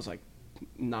me when I was like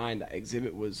 9 that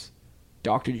Exhibit was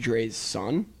Dr. Dre's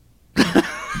son.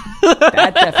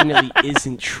 That definitely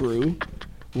isn't true.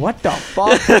 What the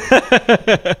fuck?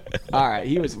 All right,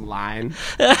 he was lying.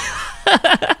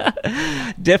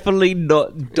 Definitely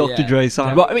not Dr. Yeah, Dre's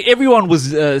son. definitely. Well, I mean, everyone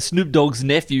was Snoop Dogg's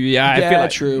nephew. Yeah, I Yeah, feel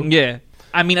like true. Yeah,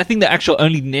 I mean, I think the actual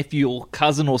only nephew or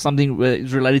cousin or something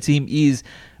is related to him is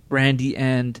Brandy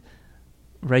and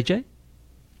Ray J.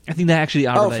 I think they actually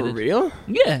are related. Oh, for real?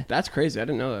 Yeah, That's crazy. I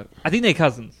didn't know that. I think they're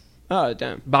cousins, Oh,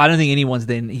 damn. but I don't think anyone's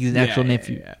then he's an Yeah, actual yeah,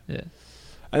 nephew. yeah. Yeah.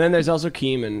 And then there's also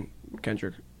Keem and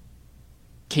Kendrick.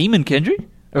 Keem and Kendrick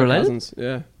are related. Cousins,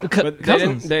 yeah. But they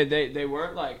Cousins. they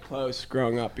weren't like close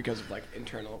growing up because of like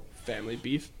internal family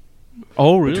beef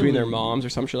Oh, really? between their moms or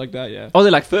some shit like that, yeah. Oh,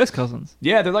 they're like first cousins.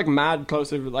 Yeah, they're like mad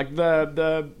close. Like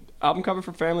the album cover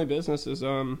for Family Business is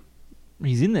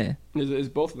He's in there. is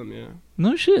both of them, yeah.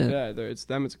 No shit. Yeah, it's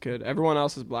them, it's a kid. Everyone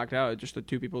else is blacked out. It's just the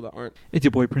two people that aren't. It's your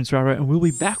boy Prince Rara, and we'll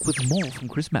be back with more from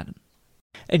Chris Madden.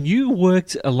 And you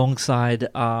worked alongside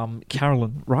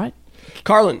Carolyn, right?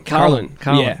 Carlin.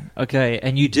 Yeah. Okay,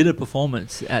 and you did a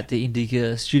performance at the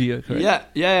Indica studio, correct?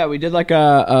 Yeah. We did like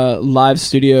a live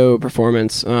studio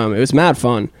performance. It was mad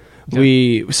fun.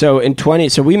 Okay.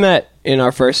 We met in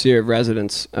our first year of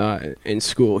residence in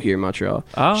school here in Montreal.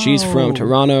 Oh. She's from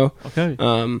Toronto. Okay.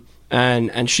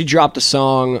 And she dropped a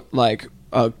song like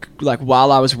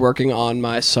while I was working on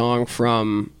my song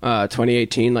from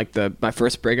 2018, like my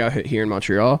first breakout hit here in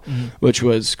Montreal, which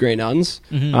was Grey Nuns.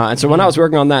 And so when I was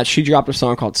working on that, she dropped a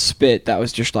song called Spit that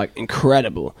was just like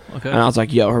incredible. Okay. And I was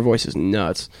like, yo, her voice is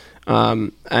nuts.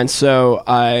 And so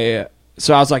I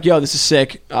was like, yo, this is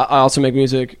sick. I also make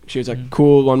music. She was like,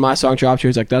 cool. When my song dropped, she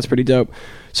was like, that's pretty dope.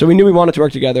 So we knew we wanted to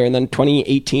work together. And then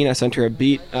 2018, I sent her a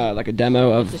beat, like a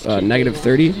demo of Negative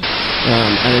 30.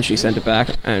 And then she sent it back,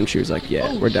 and she was like,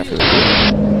 yeah, we're definitely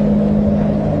good.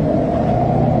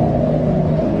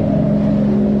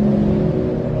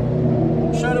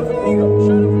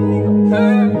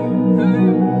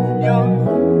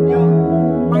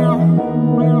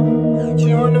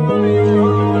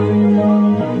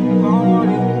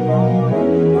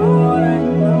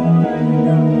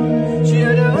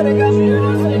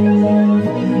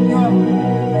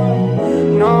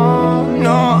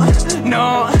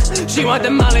 She want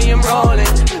the Molly, I'm rolling.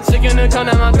 Sick in the tongue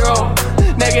of my throat.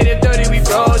 Negative 30, we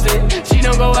frozen. She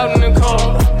don't go out in the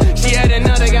cold. She had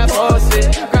another, got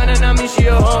posted. Grinding on me, she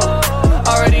a hoe.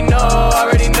 Already know.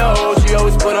 She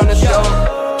always put on the show.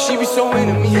 She be so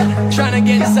into me, trying to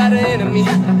get inside the enemy.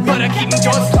 But I keep them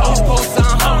doors closed, posts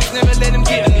on hoes, never let them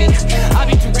get to me. I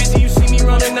be too busy, you see me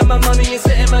running up my money and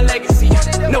setting my legacy.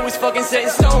 No, it's fucking set in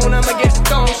stone, I'ma get the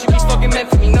throne. She be fucking meant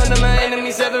for me, none of my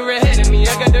enemies ever ahead of me.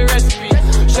 I got the recipe.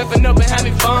 Chefing up and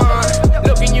having fun.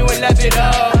 Look at you and laugh it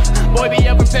up. Boy be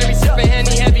up in Perry, sipping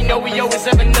Henny heavy. Know we always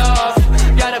have enough.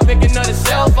 Gotta pick another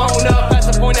cell phone up.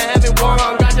 Past the point of having one.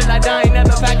 Grind till I die, ain't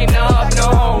never backing up.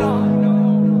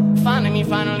 No. Finding me,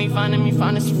 finally finding me,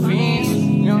 finding some fiends.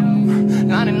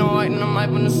 Not in no white and I'm up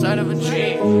on the side of a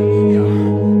tree.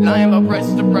 Lying about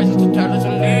prices, the prices to tellers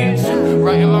and leads.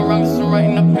 Writing my wrongs, I'm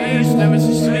writing a piece. Never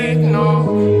to sleep,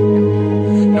 no.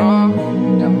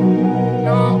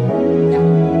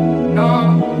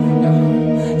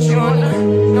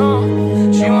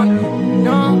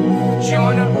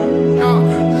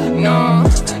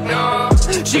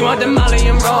 She want the Molly,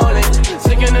 I'm rolling.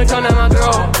 Sick in the tongue of my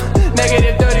throat.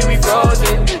 Negative 30, we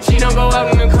frozen. She don't go out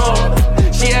in the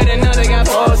cold. She had another, got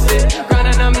posted.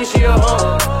 Grinding on me, she a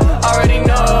hoe. Already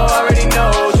know.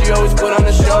 She always put on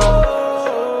the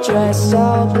show. Dress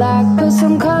all black, put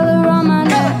some color on my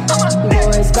neck.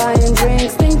 Boys buying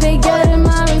drinks, think they getting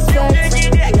my respect.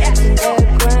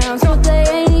 Get grams, but they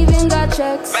ain't even got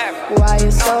checks. Why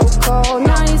you so cold?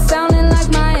 Now you sounding like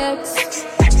my ex.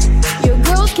 Your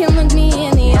girls can look me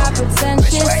in the eye,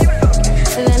 pretentious.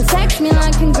 And then text me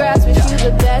like congrats, wish you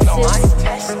the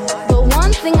bestest. But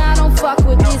one thing I don't fuck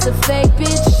with is a fake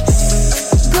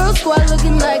bitch. Girl squad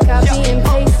looking like I be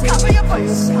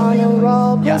impatient. On a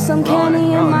roll, put some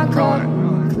candy in my cup.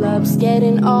 Club's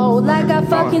getting old, like I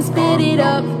fucking spit it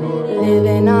up.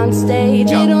 Living on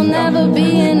stage, it'll never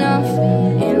be enough.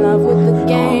 In love with the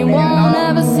game, won't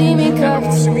ever see me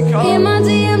cuffed. In my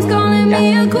DMs calling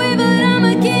me a queen, but I'm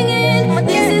a king in.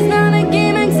 This is not a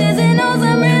game, X's and O's,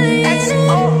 I'm really in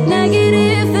it.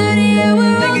 Negative 30, yeah,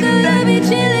 we're all gonna be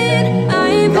chilling. I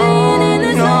ain't playing in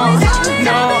the noise.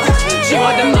 She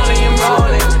want the Molly, I'm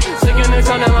rolling. Sick in the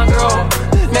tongue of my throat.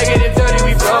 Negative 30,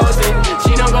 we frozen.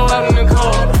 She don't go out in the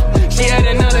cold. She had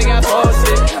another, got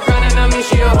posted. Grinding on me,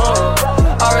 she a hoe.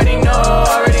 Already know.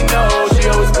 She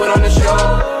always put on the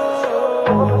show.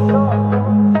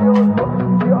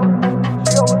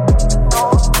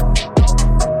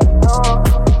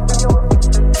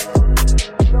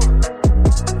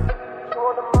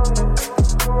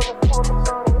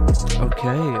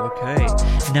 Okay.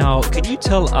 Now, can you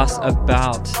tell us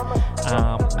about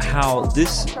how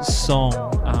this song,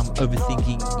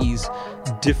 Overthinking, is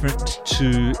different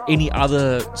to any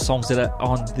other songs that are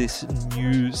on this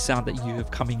new sound that you have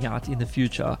coming out in the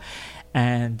future?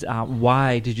 And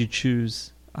why did you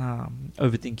choose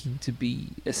Overthinking to be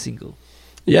a single?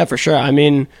 Yeah, for sure. I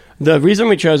mean, the reason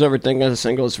we chose Overthinking as a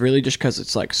single is really just because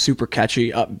it's like super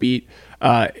catchy, upbeat.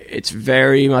 It's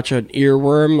very much an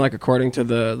earworm, like according to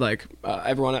the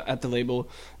everyone at the label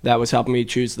that was helping me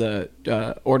choose the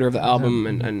order of the album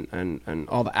and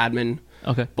all the admin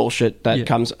bullshit that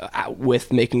comes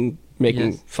with making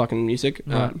fucking music.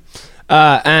 Right.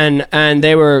 And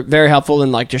they were very helpful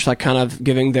in like just like kind of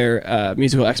giving their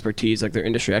musical expertise, like their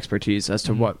industry expertise as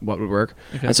to what would work.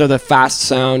 Okay. And so the fast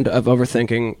sound of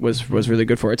Overthinking was really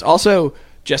good for it. It's also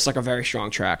just like a very strong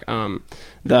track.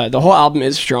 The whole album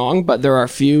is strong, but there are a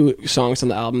few songs on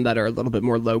the album that are a little bit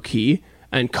more low key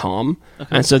and calm,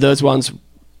 and so those ones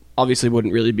obviously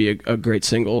wouldn't really be a great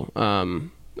single.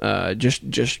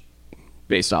 Just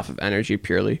based off of energy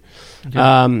purely.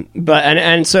 But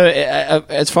and so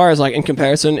as far as like in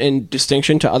comparison, in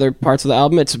distinction to other parts of the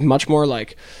album, it's much more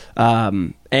like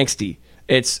angsty.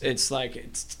 It's like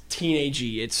it's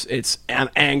teenagey. It's I'm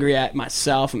angry at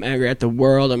myself. I'm angry at the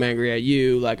world. I'm angry at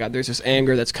you. Like there's this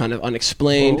anger that's kind of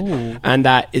unexplained, and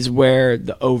that is where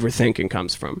the overthinking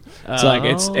comes from. It's like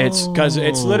it's because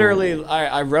it's literally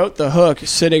I wrote the hook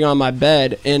sitting on my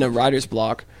bed in a writer's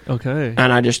block. Okay.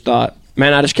 And I just thought,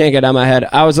 man, I just can't get out of my head.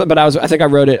 I think I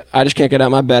wrote it. I just can't get out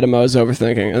of my bed, and I was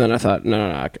overthinking. And then I thought, no,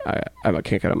 I can't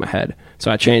get out of my head.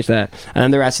 So I changed that, and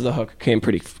then the rest of the hook came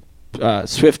pretty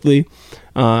swiftly.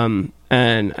 And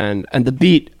the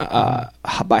beat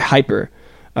by Hyper,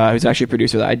 who's actually a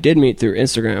producer that I did meet through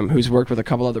Instagram, who's worked with a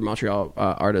couple other Montreal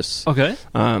artists. Okay.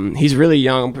 He's really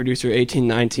young, producer 18,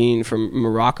 19 from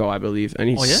Morocco, I believe, and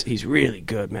he's really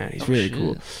good, man. He's really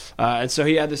cool. And so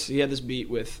he had this beat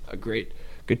with a great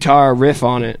guitar riff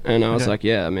on it, and I was like,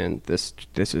 yeah, man, this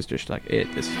is just like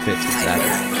it. This fits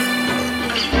exactly.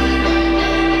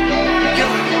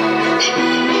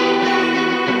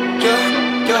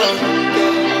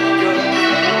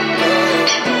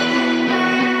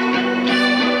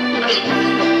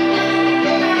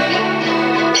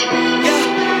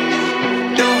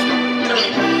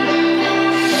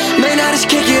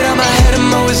 Can't get out my head,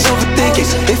 I'm always overthinking.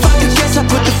 If I could guess, I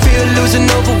put the fear of losing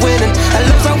over winning. At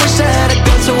lows, I wish I had a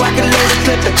gun so I could load a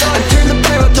clip it and turn the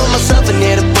barrel to myself and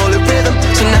hit a bullet rhythm.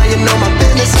 So now you know my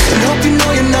business, and hope you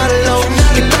know you're not alone.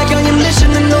 Get back on your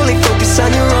mission and only focus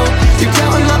on your own. You're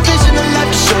counting my vision of life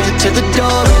to show you to the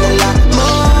door, and a lot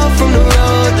more from the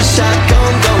road. The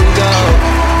shotgun gon' go.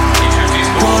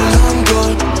 All I'm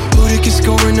gold, who they keep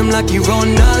scoring them like you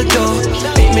Ronaldo.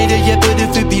 Ain't made it yet, but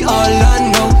if it be all I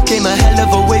know. Came a hell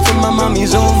of a way from my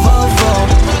mommy's old Volvo.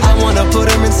 I wanna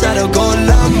put her inside a gold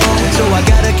Lambo, so I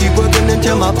gotta keep working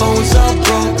until my bones are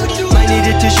broke. Might need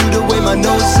a tissue to weigh my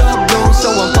nose up blown, so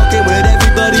I'm fucking with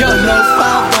everybody but no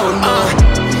 5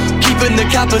 no. Keeping the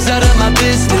coppers out of my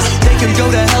business. They can go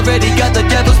to hell, already got the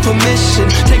devil's permission.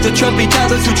 Take the trumpy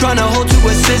towers who tryna hold to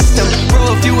a system.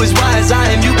 Bro, if you as wise as I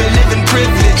am, you been living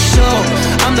privilege. So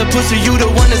I'm the pussy, you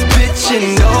the one that's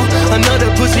bitching, no. Another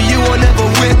pussy you won't ever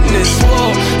witness.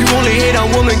 Whoa, you only hate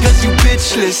on women cause you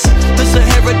bitchless. The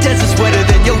Sahara Desert's wetter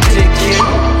than your dick, kid.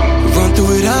 Run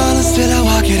through it all and still I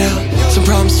walk it out. Some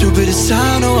problems too big to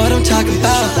sound, know what I'm talking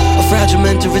about. A fragile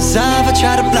mental reserve, I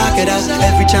try to block it out.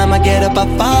 Every time I get up I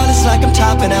fall, it's like I'm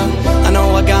topping out. I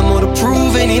know I got more to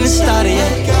prove, ain't even started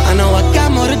yet. I know I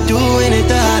got more to do, ain't it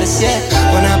the hardest yet.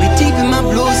 When I be deep in my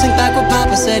blues, think back what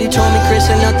Papa said. He told me,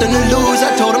 Chris, ain't nothing to lose.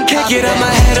 I told him, can't get out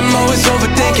my head, I'm always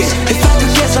overthinking. If I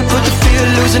could guess, I put the fear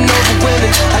of losing over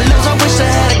winning. At lows, I wish I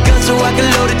had a gun so I could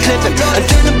load a clip and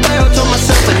turn the barrel to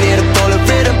myself and hit a bullet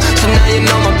rhythm. So now you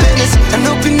know my business, and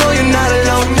hope you know you're not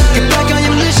alone. Get back on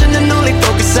your mission and only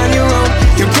focus on your own.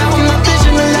 You're out with my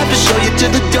vision and life to show you to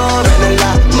the door, and a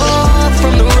lot more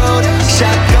from the road.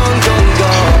 Shotgun gon'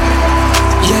 go.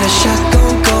 Yeah, the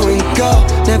shotgun go and go.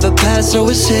 Never pass, so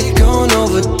it's hit, gon'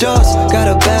 overdose.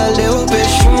 Got a bad little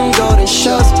bitch from Golden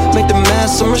Shots. Make the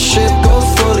mask on my shit go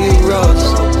fully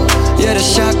rose. Yeah, the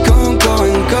shotgun go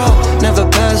and go. Never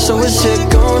pass, so it's hit,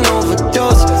 gon'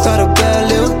 overdose. Got a bad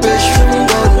little bitch from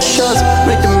Golden Shots.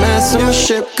 Make the mask on my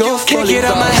shit go fully rose. Can't get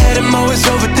out my head, I'm always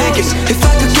overthinking. If I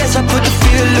could guess, I put the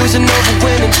fear of losing over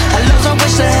winning. At lows, I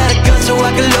wish I had a gun so I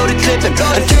could load a clip and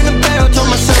turn the barrel to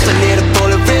myself and hit a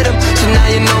bullet rhythm. So now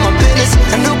you know my business,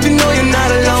 and hope you know you're not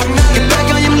alone. Get back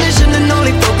on your mission and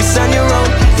only focus on your own.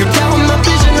 You're down with my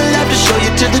vision and life to show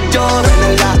you to the dawn, and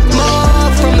a lot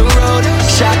more from the road.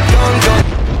 Shotgun go.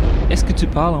 Est-ce que tu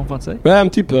parles en français? Ouais, un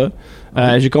petit peu.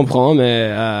 Je comprends, mais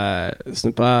ce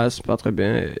n'est pas très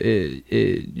bien.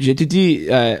 Et j'étudie,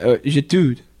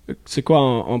 j'étude. C'est quoi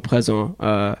en présent?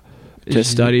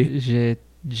 Just study.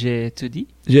 J'étudie.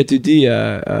 J'étudie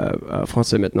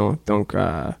français maintenant. Donc,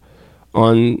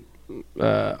 en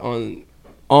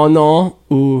un an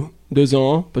ou 2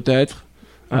 ans, peut-être,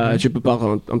 je peux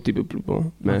parler un petit peu plus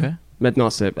bon. Mais maintenant,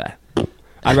 c'est...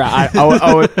 I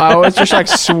was just like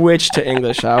switch to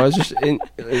English. I was just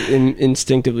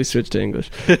instinctively switch to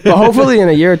English. But hopefully in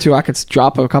a year or two I could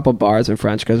drop a couple bars in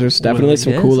French, because there's definitely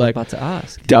some cool like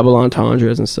double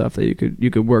entendres and stuff that you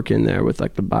could work in there with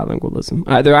like the bilingualism.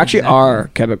 There actually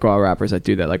are Quebecois rappers that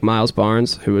do that, like Miles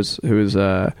Barnes, who signed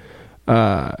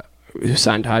to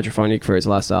Hydrophonic for his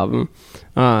last album.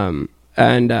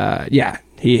 Yeah,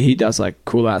 he does like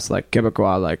cool ass like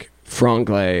Quebecois like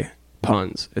franglais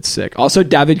puns. It's sick. Also,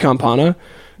 David Campana,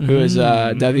 who's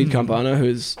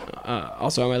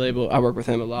also on my label. I work with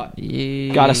him a lot.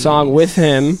 Yes. Got a song with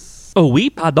him Oh, oui,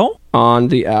 pardon? on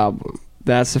the album.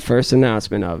 That's the first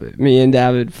announcement of it. Me and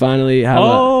David finally have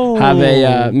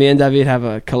me and David have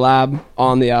a collab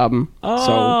on the album.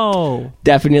 So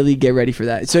definitely get ready for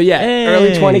that. So yeah,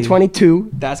 early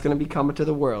 2022, that's gonna be coming to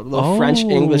the world. A little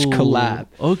French-English collab.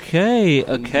 Okay.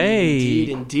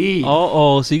 Indeed.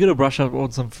 So you gotta brush up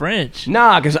on some French.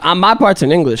 Nah, because my part's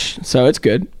in English, so it's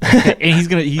good. And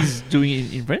he's doing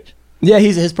it in French? Yeah,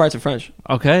 his parts are French.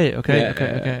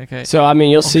 Okay. So I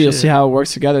mean, you'll shit. see how it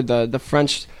works together.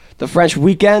 The French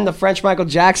Weekend, the French Michael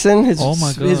Jackson, his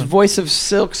voice of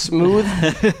silk smooth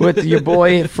with your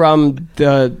boy from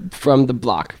the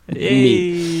block,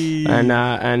 me, and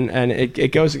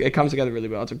it comes together really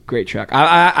well. It's a great track.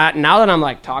 I now that I'm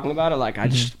like talking about it, like I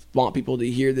just want people to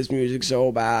hear this music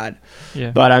so bad.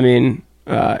 Yeah. But I mean,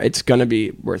 it's gonna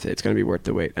be worth it. It's gonna be worth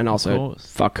the wait. And also,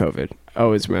 fuck COVID.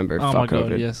 Always remember, fuck COVID.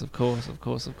 God, yes, of course.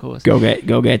 Go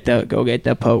get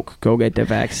the poke. Go get the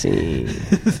vaccine.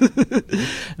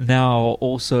 Now,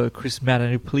 also, Chris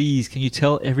Madden, please, can you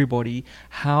tell everybody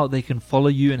how they can follow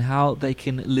you and how they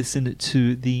can listen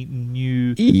to the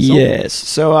new song? Yes.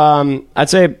 So, I'd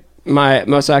say my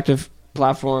most active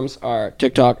platforms are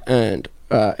TikTok and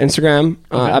Instagram.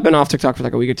 I've been off TikTok for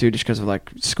like a week or two just because of like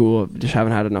school. Just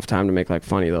haven't had enough time to make like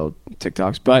funny little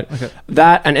TikToks. But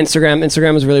that and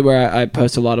Instagram is really where I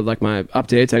post a lot of like my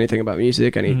updates, anything about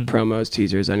music, any promos,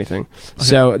 teasers, anything.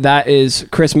 So that is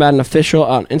Chris Madden Official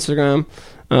on Instagram,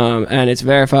 and it's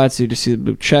verified, so you just see the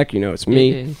blue check, you know it's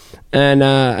me. And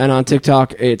on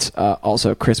TikTok it's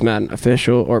also Chris Madden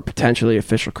Official, or potentially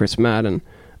Official Chris Madden.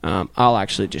 I'll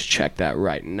actually just check that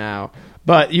right now.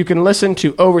 But you can listen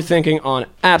to Overthinking on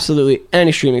absolutely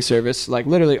any streaming service, like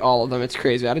literally all of them. It's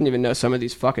crazy. I didn't even know some of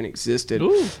these fucking existed.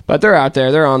 Ooh. But they're out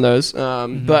there. They're on those.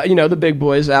 But, you know, the big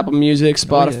boys, Apple Music,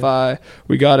 Spotify,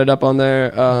 we got it up on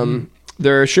there.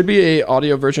 There should be a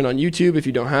audio version on YouTube if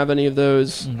you don't have any of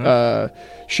those.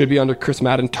 Should be under Chris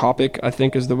Madden Topic, I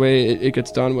think is the way it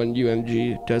gets done when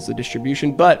UMG does the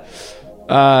distribution. But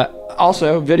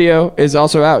also, video is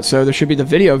also out, so there should be the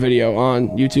video on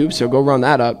YouTube. So go run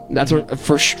that up. That's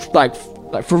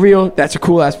for real. That's a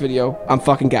cool ass video. I'm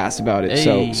fucking gassed about it.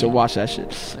 Hey. So watch that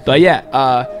shit. But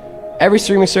yeah, every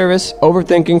streaming service,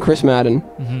 Overthinking Chris Madden,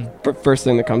 first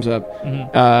thing that comes up.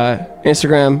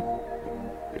 Instagram,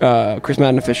 Chris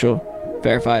Madden Official,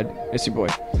 verified. It's your boy.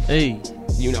 Hey,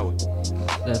 you know it.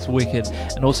 That's wicked.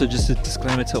 And also, just a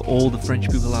disclaimer to all the French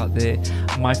people out there,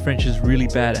 my French is really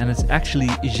bad, and it's actually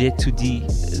j'ai tout dit.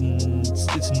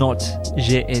 It's not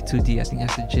j'ai tout dit. I think I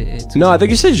said j'ai tout dit. No, I think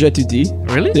you said j'ai tout dit.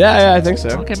 Really? Yeah, I think so.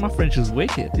 Okay, my French is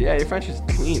wicked. Yeah, your French is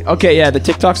clean. Okay, yeah, the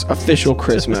TikTok's Official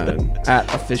Chris Madden.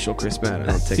 At Official Chris Madden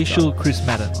on TikTok. Official Chris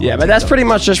Madden. Yeah, but that's pretty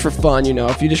much just for fun, you know.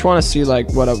 If you just want to see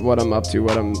like what I'm up to,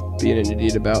 what I'm being an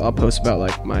idiot about, I'll post about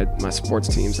like my sports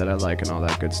teams that I like and all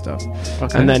that good stuff.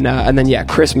 Okay. And then yeah,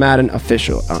 Chris Madden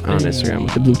Official on Instagram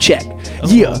with the blue check.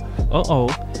 Yeah. Yeah.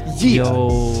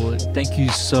 Yo, thank you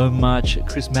so much,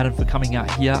 Chris Madden, for coming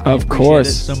out here. Of course.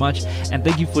 It so much, and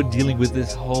thank you for dealing with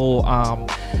this whole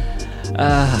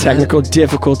technical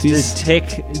difficulties. The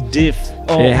tech diff.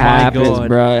 Oh, it happens, God.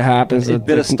 bro. It happens. It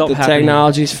better stop the happening.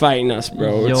 Technology's fighting us,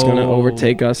 bro. It's gonna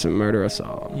overtake us and murder us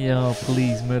all. Yo,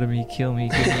 please murder me, kill me,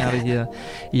 get me out of here.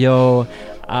 Yo.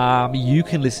 You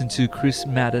can listen to Chris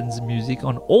Madden's music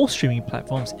on all streaming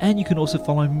platforms, and you can also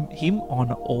follow him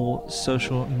on all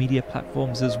social media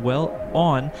platforms as well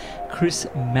on Chris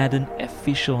Madden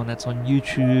Official, and that's on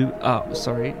YouTube.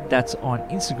 That's on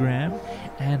Instagram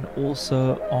and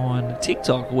also on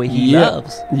TikTok, where he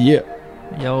loves. Yeah.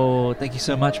 Yo, thank you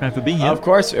so much, man, for being here. Of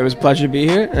course, it was a pleasure to be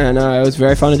here, and it was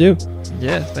very fun to do.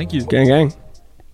 Yeah, thank you. Gang.